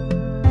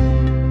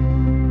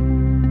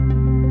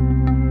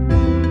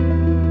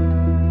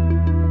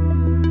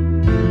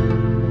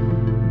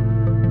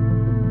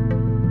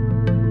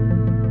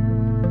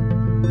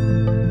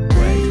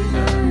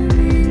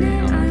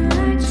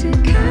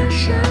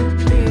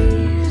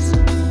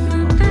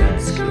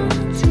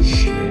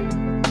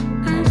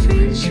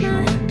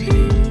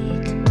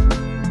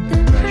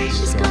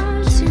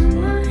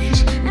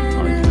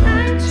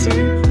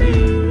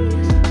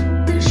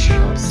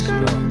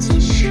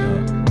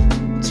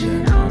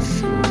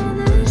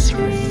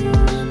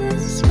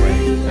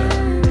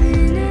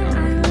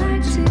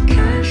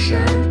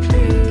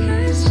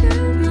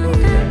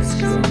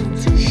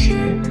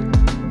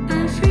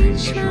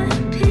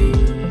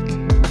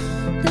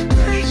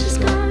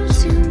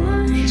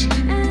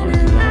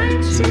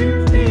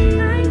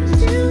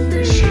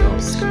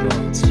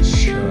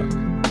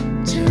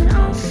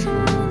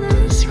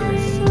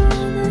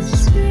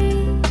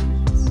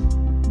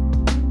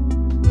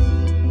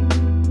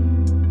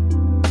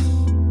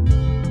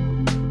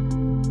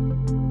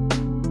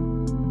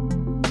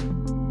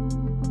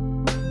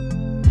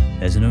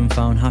 There's an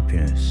unfound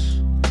happiness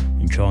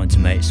in trying to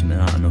make something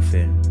out of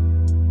nothing.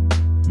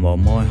 And while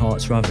my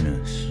heart's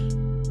ravenous,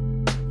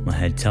 my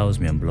head tells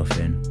me I'm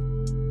bluffing.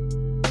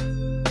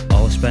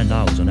 I'll spend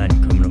hours on end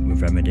coming up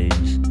with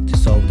remedies to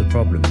solve the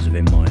problems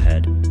within my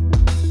head.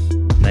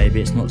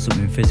 Maybe it's not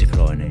something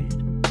physical I need.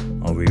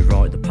 I'll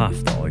rewrite the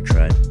path that I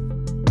tread.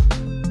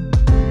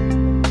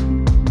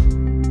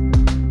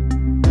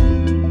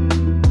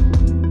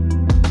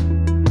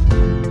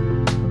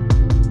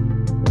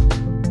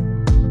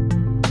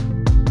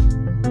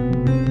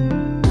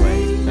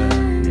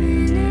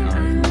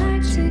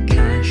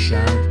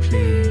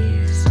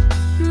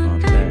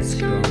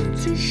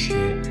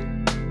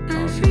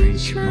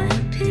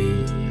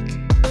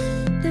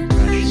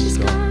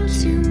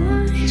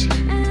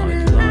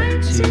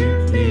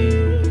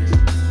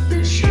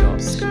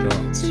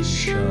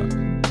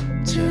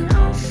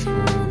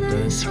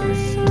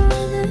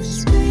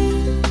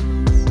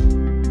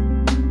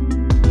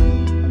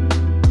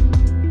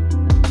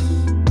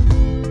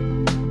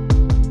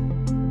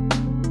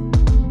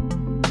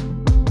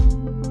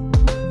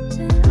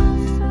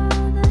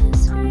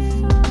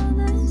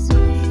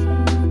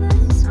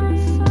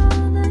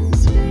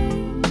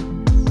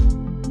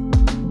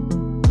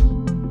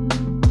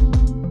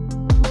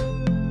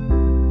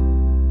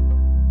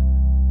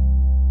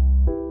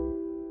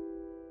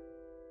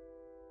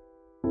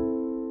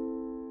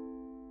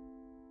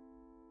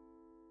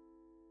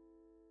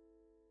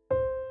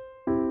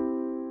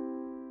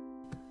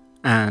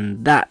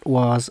 And that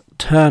was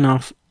Turn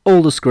Off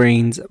All the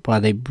Screens by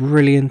the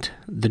brilliant,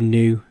 the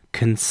new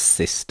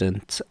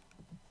Consistent.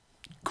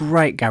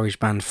 Great garage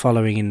band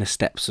following in the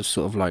steps of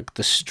sort of like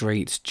The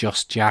Streets,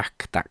 Just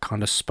Jack, that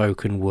kind of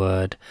spoken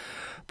word,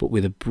 but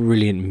with a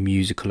brilliant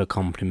musical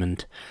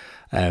accompaniment.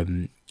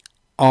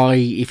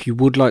 If you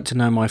would like to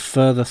know my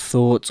further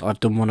thoughts, I've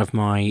done one of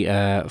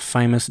my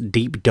famous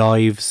deep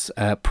dives,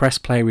 press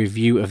play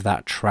review of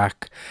that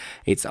track.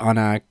 It's on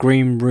our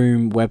Green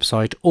Room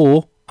website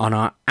or on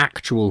our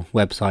actual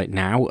website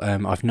now.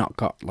 I've not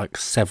got like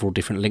several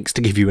different links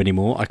to give you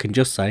anymore. I can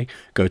just say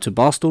go to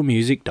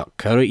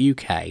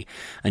barstoolmusic.co.uk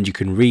and you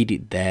can read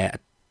it there.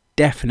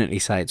 Definitely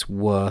say it's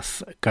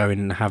worth going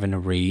and having a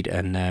read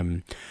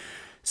and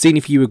seeing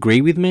if you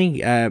agree with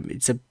me.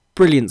 It's a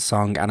brilliant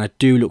song and I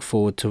do look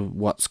forward to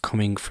what's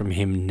coming from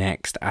him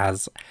next,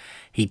 as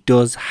he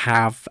does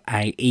have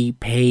a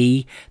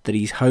EP that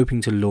he's hoping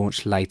to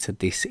launch later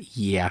this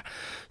year.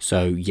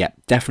 So yeah,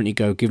 definitely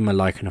go give him a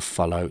like and a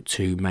follow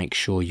to make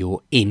sure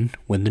you're in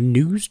when the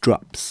news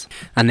drops.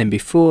 And then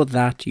before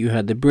that, you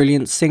heard the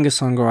brilliant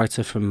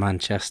singer-songwriter from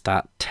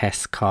Manchester,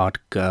 Tess Card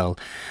Girl,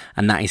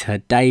 and that is her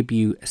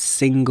debut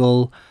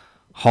single,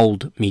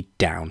 Hold Me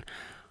Down.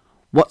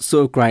 What's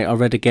sort of great, I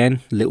read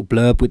again a little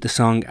blurb with the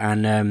song,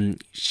 and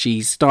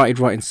she started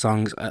writing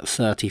songs at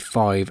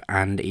 35,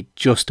 and it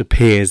just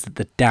appears that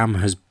the dam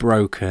has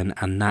broken,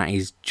 and that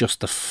is just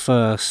the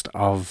first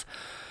of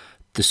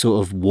the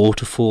sort of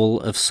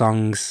waterfall of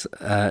songs,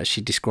 she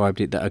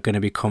described it, that are going to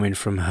be coming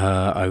from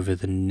her over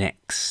the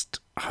next,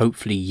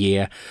 hopefully,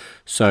 year.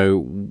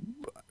 So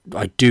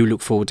I do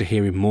look forward to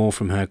hearing more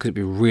from her, because it'd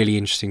be really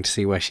interesting to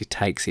see where she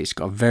takes it. It's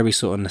got a very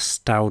sort of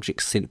nostalgic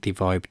synthy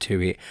vibe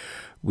to it,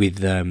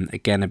 with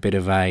again a bit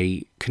of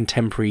a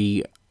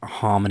contemporary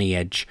harmony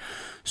edge.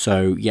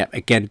 So yeah,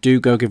 again, do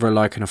go give her a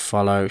like and a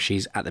follow.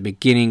 She's at the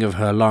beginning of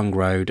her long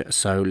road,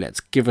 so let's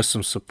give her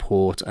some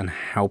support and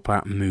help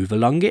her move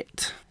along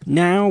it.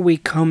 Now we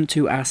come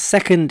to our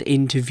second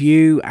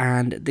interview,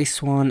 and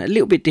this one a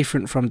little bit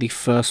different from the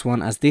first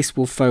one, as this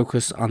will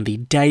focus on the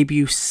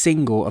debut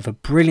single of a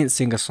brilliant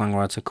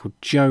singer-songwriter called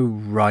Joe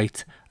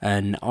Wright.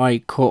 And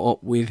I caught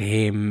up with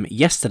him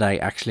yesterday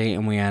actually,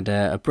 and we had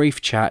a brief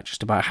chat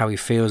just about how he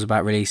feels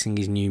about releasing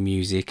his new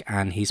music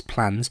and his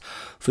plans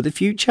for the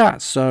future.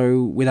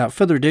 So without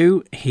further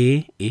ado,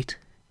 here it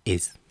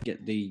is.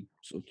 Get the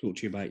sort of talk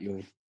to you about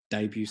your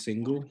debut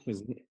single,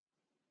 isn't it?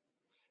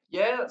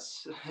 Yeah,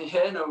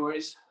 no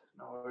worries.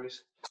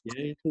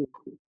 Yeah.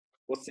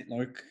 What's it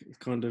like,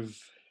 kind of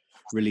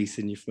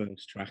releasing your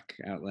first track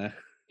out there?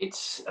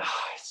 It's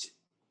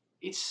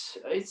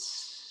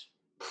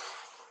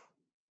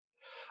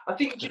I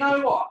think, you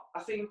know what?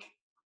 I think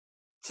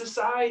to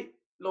say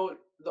like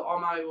that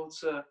I'm able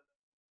to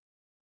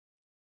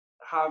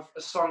have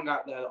a song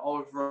out there that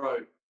I've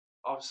wrote,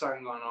 I've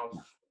sang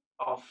on,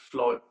 I've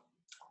like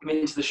been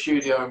into the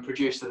studio and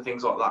produced and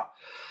things like that.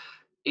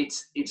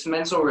 It's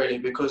mental really,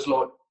 because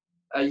like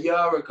a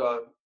year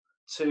ago,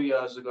 2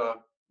 years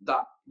ago,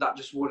 that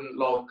just wouldn't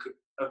like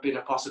have been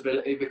a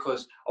possibility,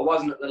 because I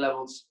wasn't at the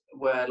levels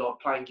where like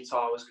playing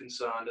guitar was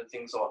concerned and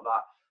things like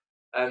that.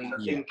 And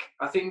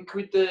I think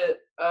with the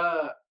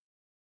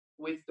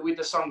with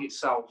the song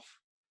itself,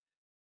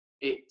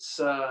 it's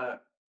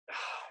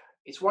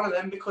one of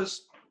them,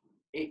 because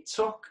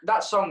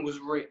that song was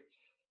written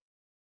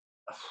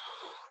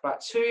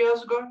about 2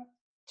 years ago,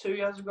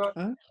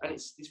 and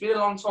it's been a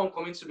long time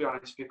coming, to be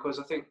honest, because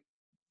I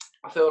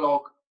feel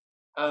like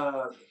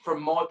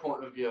from my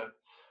point of view,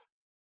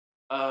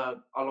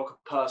 on like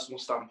a personal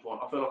standpoint,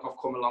 I feel like I've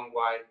come a long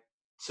way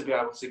to be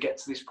able to get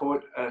to this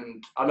point,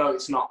 and I know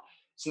it's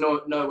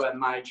nowhere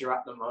major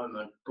at the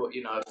moment, but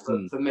you know,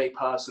 for me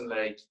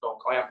personally,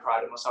 like, I am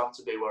proud of myself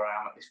to be where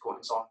I am at this point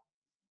in time.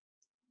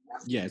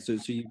 Yeah, so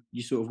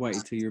you sort of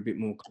waited till you're a bit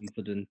more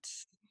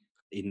confident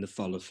in the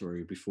follow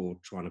through before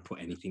trying to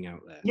put anything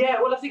out there. Yeah,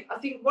 well, I think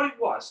what it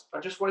was, I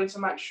just wanted to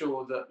make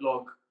sure that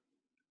like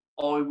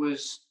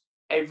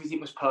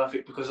everything was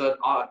perfect, because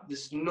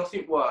there's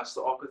nothing worse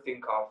that I could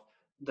think of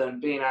than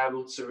being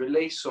able to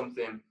release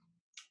something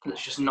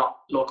that's just not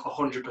like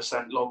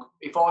 100%. Like,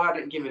 if I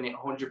hadn't given it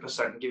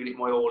 100% and given it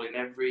my all in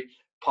every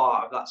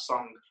part of that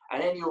song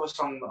and any other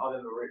song that I've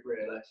ever written,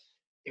 really,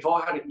 if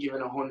I hadn't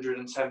given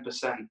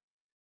 110%,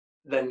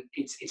 then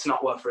it's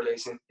not worth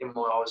releasing in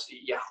my eyes.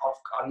 Yeah,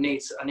 I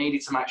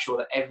needed to make sure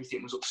that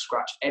everything was up to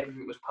scratch,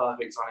 everything was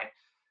perfect on it,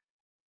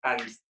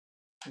 and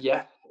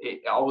yeah,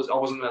 I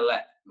wasn't going to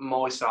let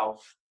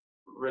myself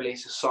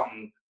release a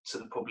song to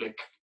the public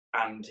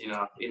and, you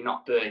know, it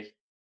not be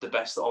the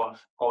best that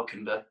I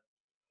can do.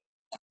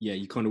 Yeah,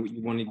 you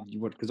wanted,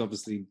 because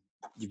obviously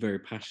you're very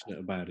passionate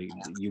about it.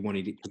 You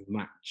wanted it to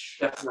match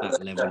that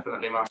level.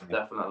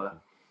 Definitely.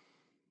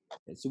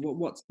 So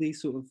what's the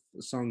sort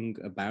of song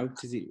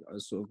about? Is it a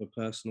sort of a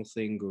personal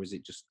thing, or is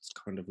it just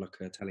kind of like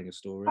telling a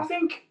story? I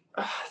think,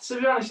 to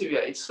be honest with you,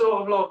 it's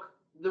sort of like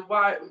the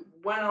way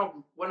when I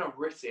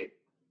wrote it,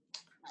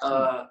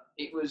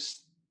 it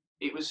was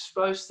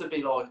supposed to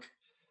be like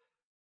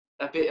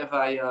a bit of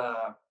a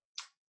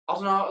I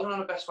don't know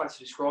the best way to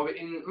describe it.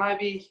 In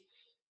maybe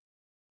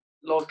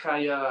like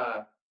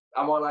a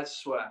am I allowed to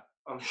swear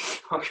on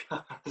this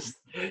podcast?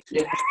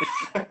 Yeah.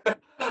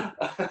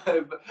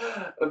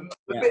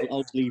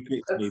 I'll bleep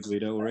it, maybe,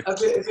 don't worry. A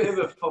bit of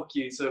a fuck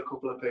you to a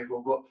couple of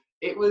people, but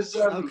it was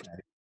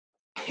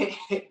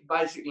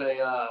basically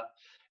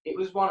it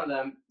was one of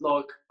them.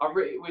 Like, I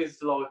wrote it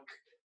with like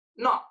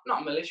not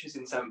malicious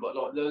intent, but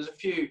like there was a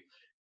few.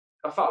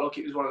 I felt like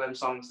it was one of them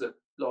songs that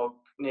like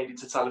needed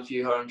to tell a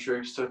few home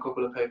truths to a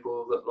couple of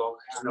people that, like,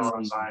 you know what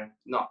I'm saying?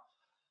 Not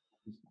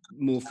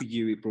more for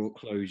you. It brought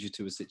closure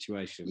to a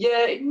situation.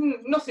 Yeah,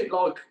 nothing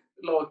like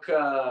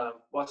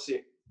what's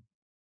it?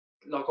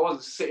 Like, I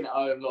wasn't sitting at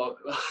home like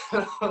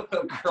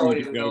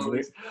crying and all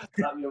this.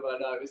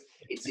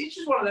 It's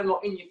just one of them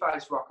like in your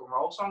face rock and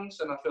roll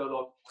songs, and I feel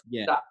like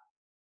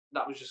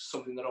that was just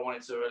something that I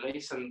wanted to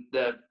release, and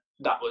that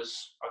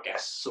was, I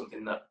guess,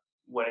 something that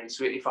went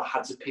into it. If I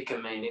had to pick a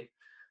meaning,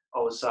 I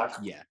would say.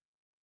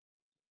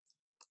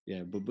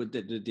 Yeah, but like,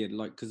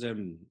 because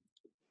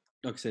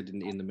like I said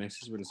in the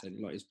message when I said,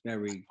 like, it's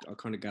very, I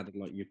kind of gathered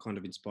like you're kind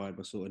of inspired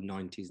by sort of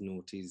 90s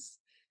noughties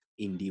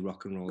indie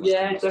rock and roll.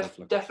 Yeah,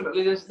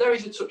 definitely. There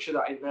is a touch of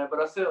that in there, but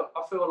I feel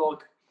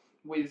like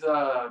with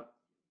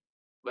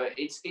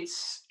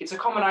it's a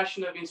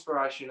combination of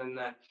inspiration and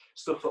then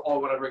stuff that I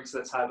want to bring to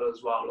the table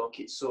as well. Like,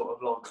 it's sort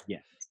of like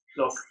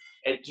look,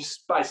 it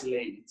just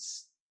basically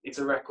it's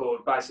a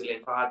record. Basically,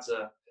 if I had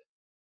to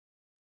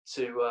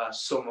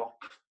sum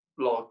up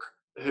like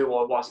who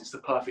I was, it's the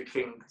perfect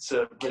thing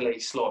to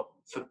release, like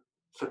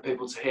for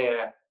people to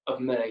hear of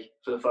me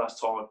for the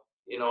first time.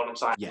 You know what I'm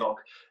saying? Yeah.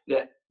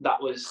 Like,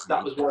 that was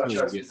why I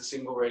chose it as the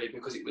single, really,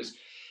 because it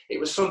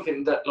was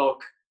something that,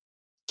 like,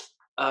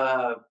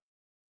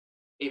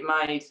 it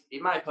made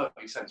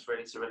perfect sense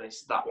really to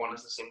release that one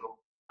as the single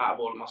out of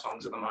all of my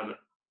songs at the moment.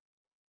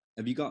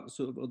 Have you got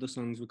sort of other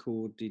songs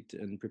recorded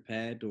and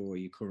prepared, or are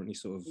you currently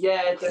sort of?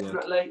 Yeah,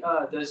 definitely.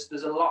 There's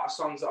a lot of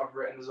songs that I've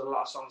written. There's a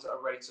lot of songs that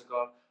are ready to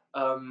go.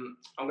 I'm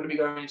going to be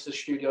going into the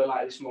studio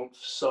later this month,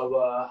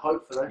 so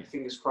hopefully,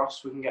 fingers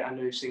crossed, we can get a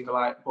new single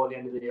out by the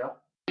end of the year.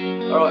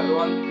 All right,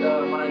 everyone.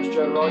 My name's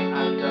Joe Wright,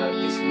 and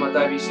this is my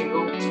debut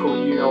single. It's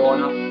called You Know I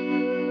Know.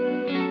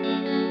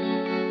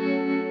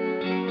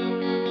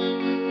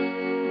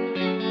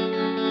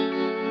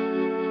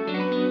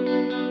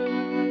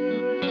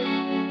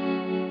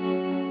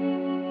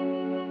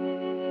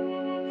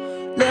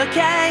 Look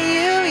at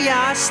you,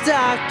 you're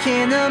stuck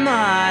in the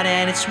mud,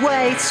 and it's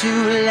way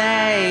too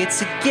late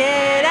to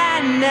get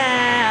out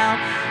now.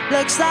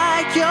 Looks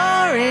like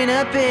you're in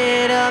a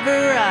bit of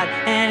a rut,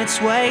 and it's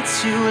way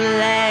too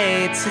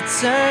late to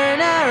turn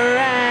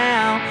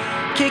around.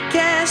 Kick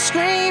and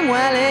scream,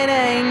 well it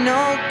ain't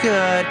no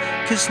good,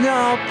 'cause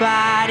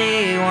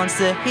nobody wants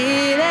to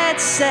hear that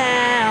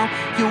sound.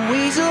 Your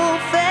weasel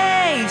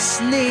face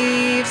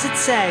leaves a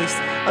taste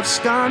of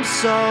scum,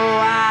 so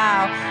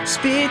I'll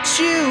spit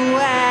you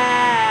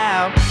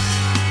out.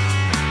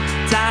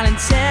 Darling,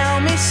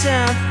 tell me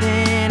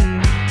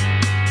something.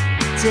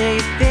 Do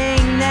you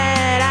think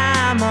that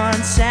I'm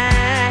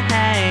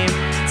untamed?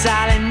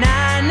 Darling,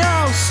 I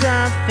know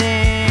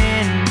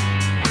something.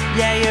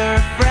 Yeah, you're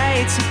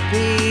afraid to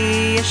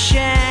be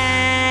ashamed.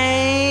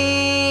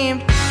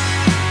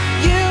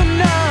 You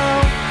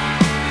know,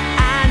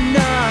 I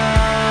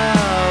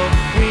know,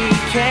 we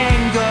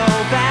can go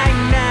back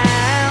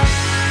now.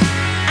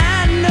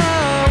 I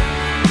know,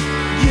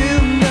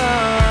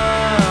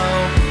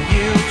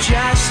 you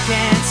just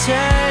can't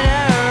turn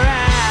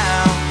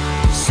around.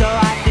 So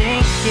I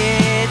think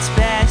it's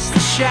best to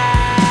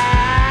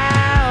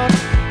shout.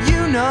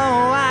 You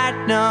know, I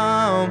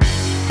know.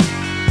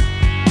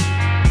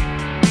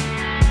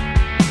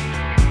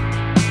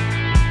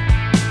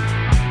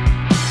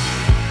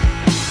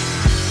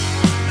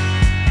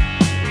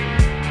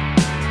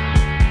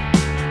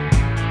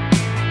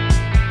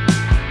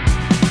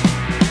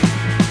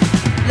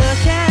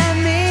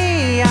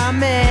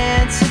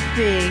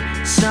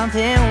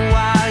 Something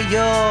while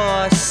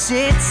you're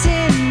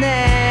sitting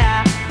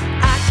there.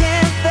 I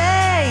can't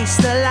face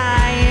the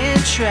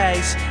lying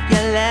trace you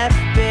left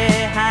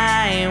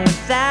behind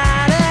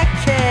without a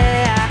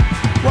care.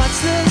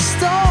 What's the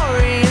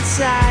story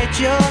inside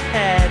your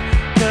head?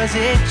 'Cause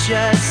it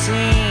just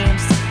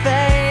seems to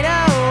fade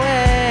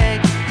away.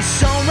 You're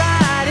so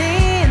right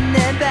in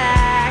and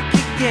back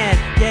again.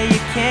 Yeah, you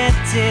can't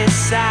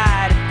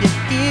decide if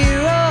you're here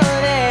or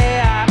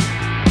there.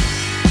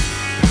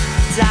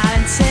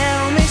 Darling,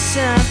 tell me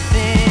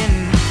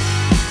something.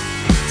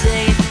 Do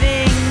you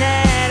think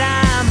that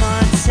I'm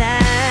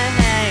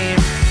untamed?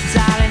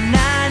 Darling, I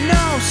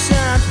know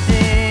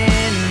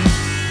something.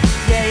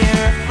 Yeah,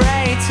 you're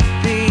afraid to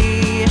be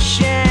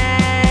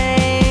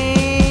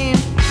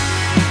ashamed.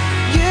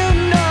 You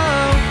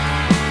know,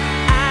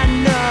 I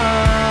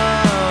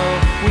know,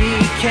 we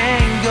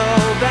can go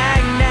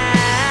back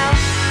now.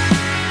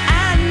 I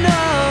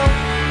know,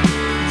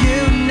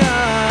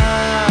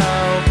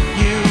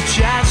 you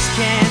just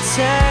can't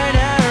turn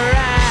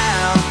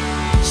around.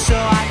 So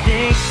I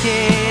think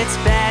it's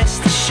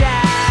best to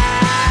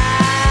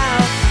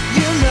shout.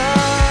 You know,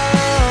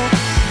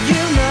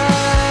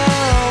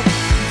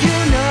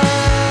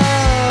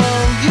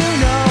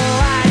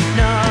 I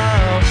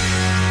know.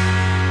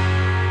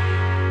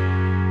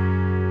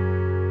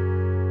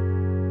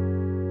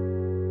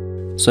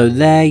 So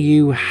there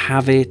you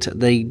have it,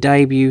 the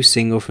debut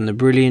single from the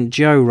brilliant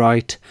Joe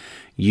Wright,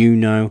 You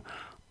Know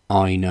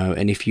I Know.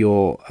 And if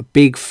you're a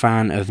big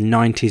fan of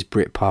 90s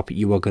Britpop,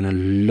 you are going to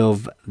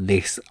love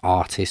this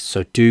artist.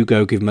 So do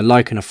go give him a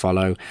like and a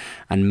follow,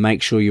 and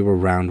make sure you're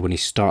around when he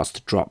starts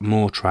to drop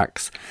more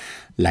tracks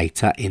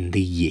later in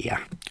the year.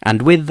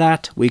 And with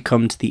that, we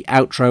come to the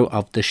outro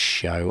of the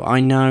show. I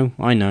know,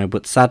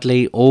 but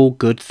sadly, all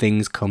good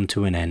things come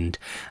to an end.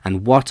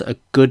 And what a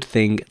good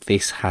thing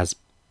this has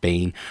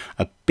been.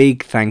 A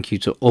big thank you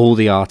to all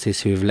the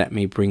artists who have let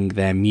me bring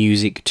their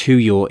music to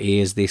your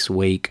ears this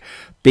week.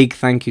 Big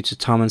thank you to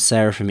Tom and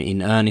Sarah from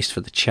In Earnest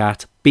for the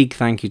chat. Big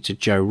thank you to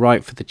Joe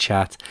Wright for the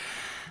chat.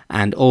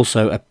 And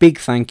also a big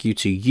thank you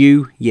to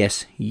you,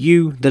 yes,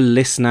 you, the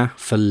listener,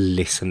 for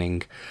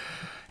listening.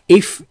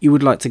 If you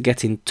would like to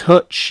get in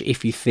touch,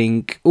 if you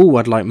think, oh,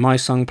 I'd like my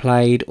song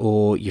played,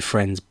 or your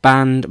friend's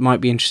band might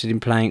be interested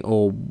in playing,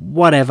 or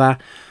whatever,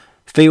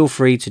 feel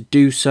free to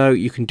do so.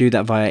 You can do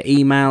that via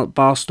email,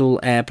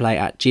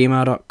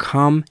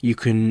 barstoolairplay@gmail.com. You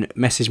can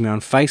message me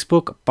on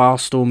Facebook,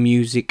 Barstool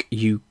Music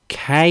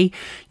UK.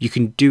 You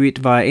can do it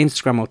via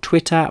Instagram or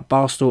Twitter,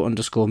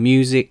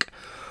 Barstool_music.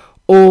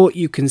 Or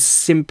you can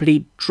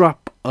simply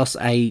drop us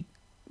a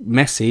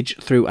message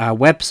through our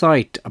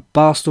website,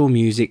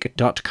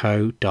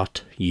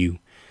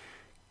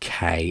 barstoolmusic.co.uk.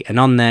 And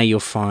on there you'll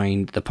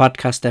find the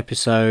podcast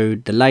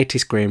episode, the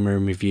latest Green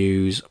Room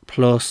reviews,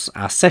 plus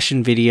our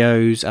session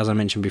videos, as I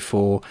mentioned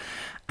before,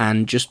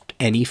 and just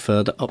any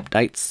further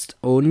updates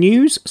or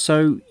news.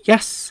 So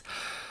yes,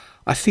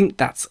 I think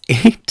that's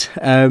it.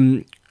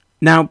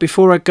 Now,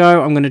 before I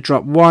go, I'm going to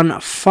drop one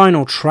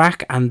final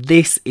track, and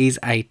this is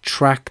a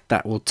track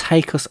that will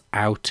take us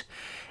out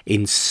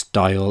in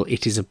style.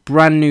 It is a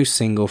brand new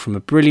single from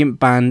a brilliant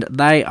band.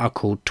 They are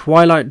called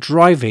Twilight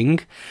Driving,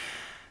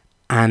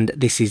 and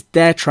this is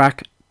their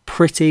track,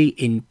 Pretty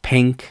in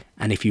Pink.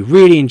 And if you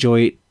really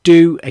enjoy it,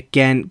 do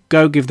again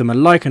go give them a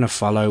like and a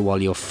follow while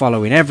you're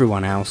following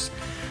everyone else.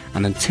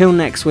 And until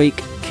next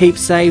week, keep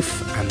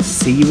safe and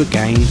see you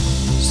again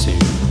soon.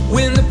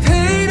 When the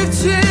pain of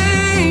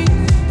change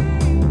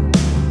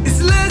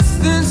is less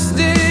than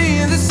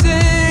staying the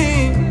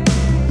same,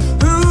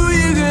 who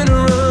you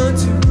gonna run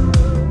to?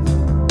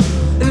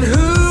 And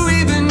who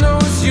even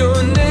knows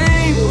your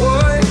name?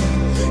 Why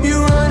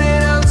you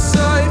running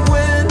outside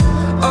when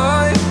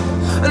I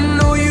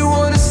know you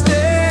wanna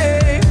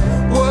stay?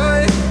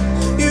 Why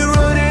you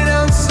running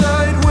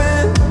outside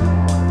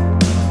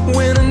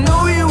when I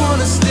know you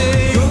wanna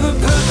stay? You're the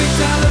perfect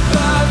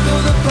alibi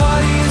for the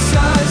party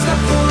inside. Stop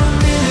for a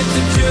minute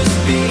to just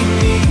be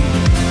me.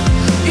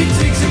 It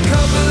takes a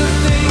couple of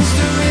things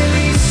to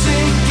really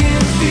sink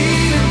in,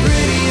 feeling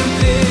pretty and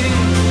big.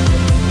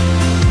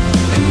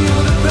 And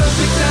you're the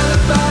perfect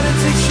alibi to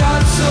take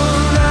shots all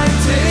night.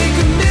 Take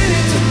a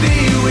minute to be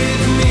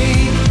with me.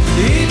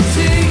 It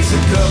takes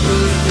a couple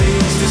of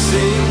things to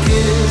sink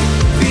in,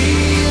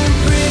 feeling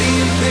pretty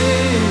and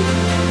big.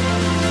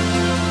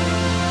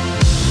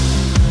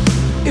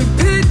 In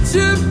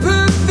picture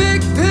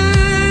perfect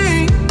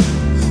pain,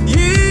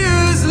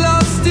 years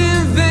lost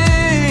in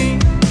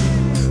vain.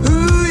 Who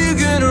you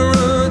gonna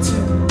run to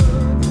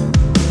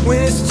when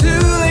it's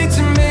too late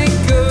to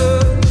make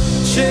a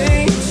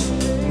change?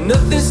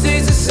 Nothing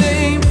stays the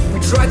same. We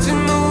try to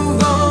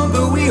move on,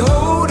 but we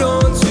hold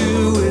on to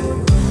it.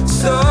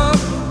 Stop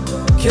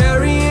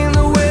carrying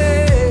the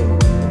weight,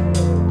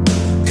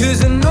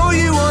 'cause I know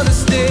you wanna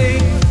stay.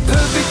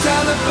 Perfect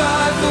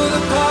alibi for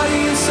the party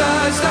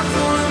inside. Stop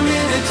for a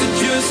minute to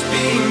just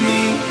be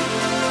me.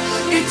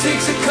 It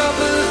takes a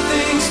couple of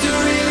things to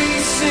really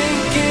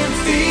sink in,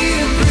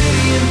 feeling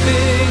pretty and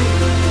big.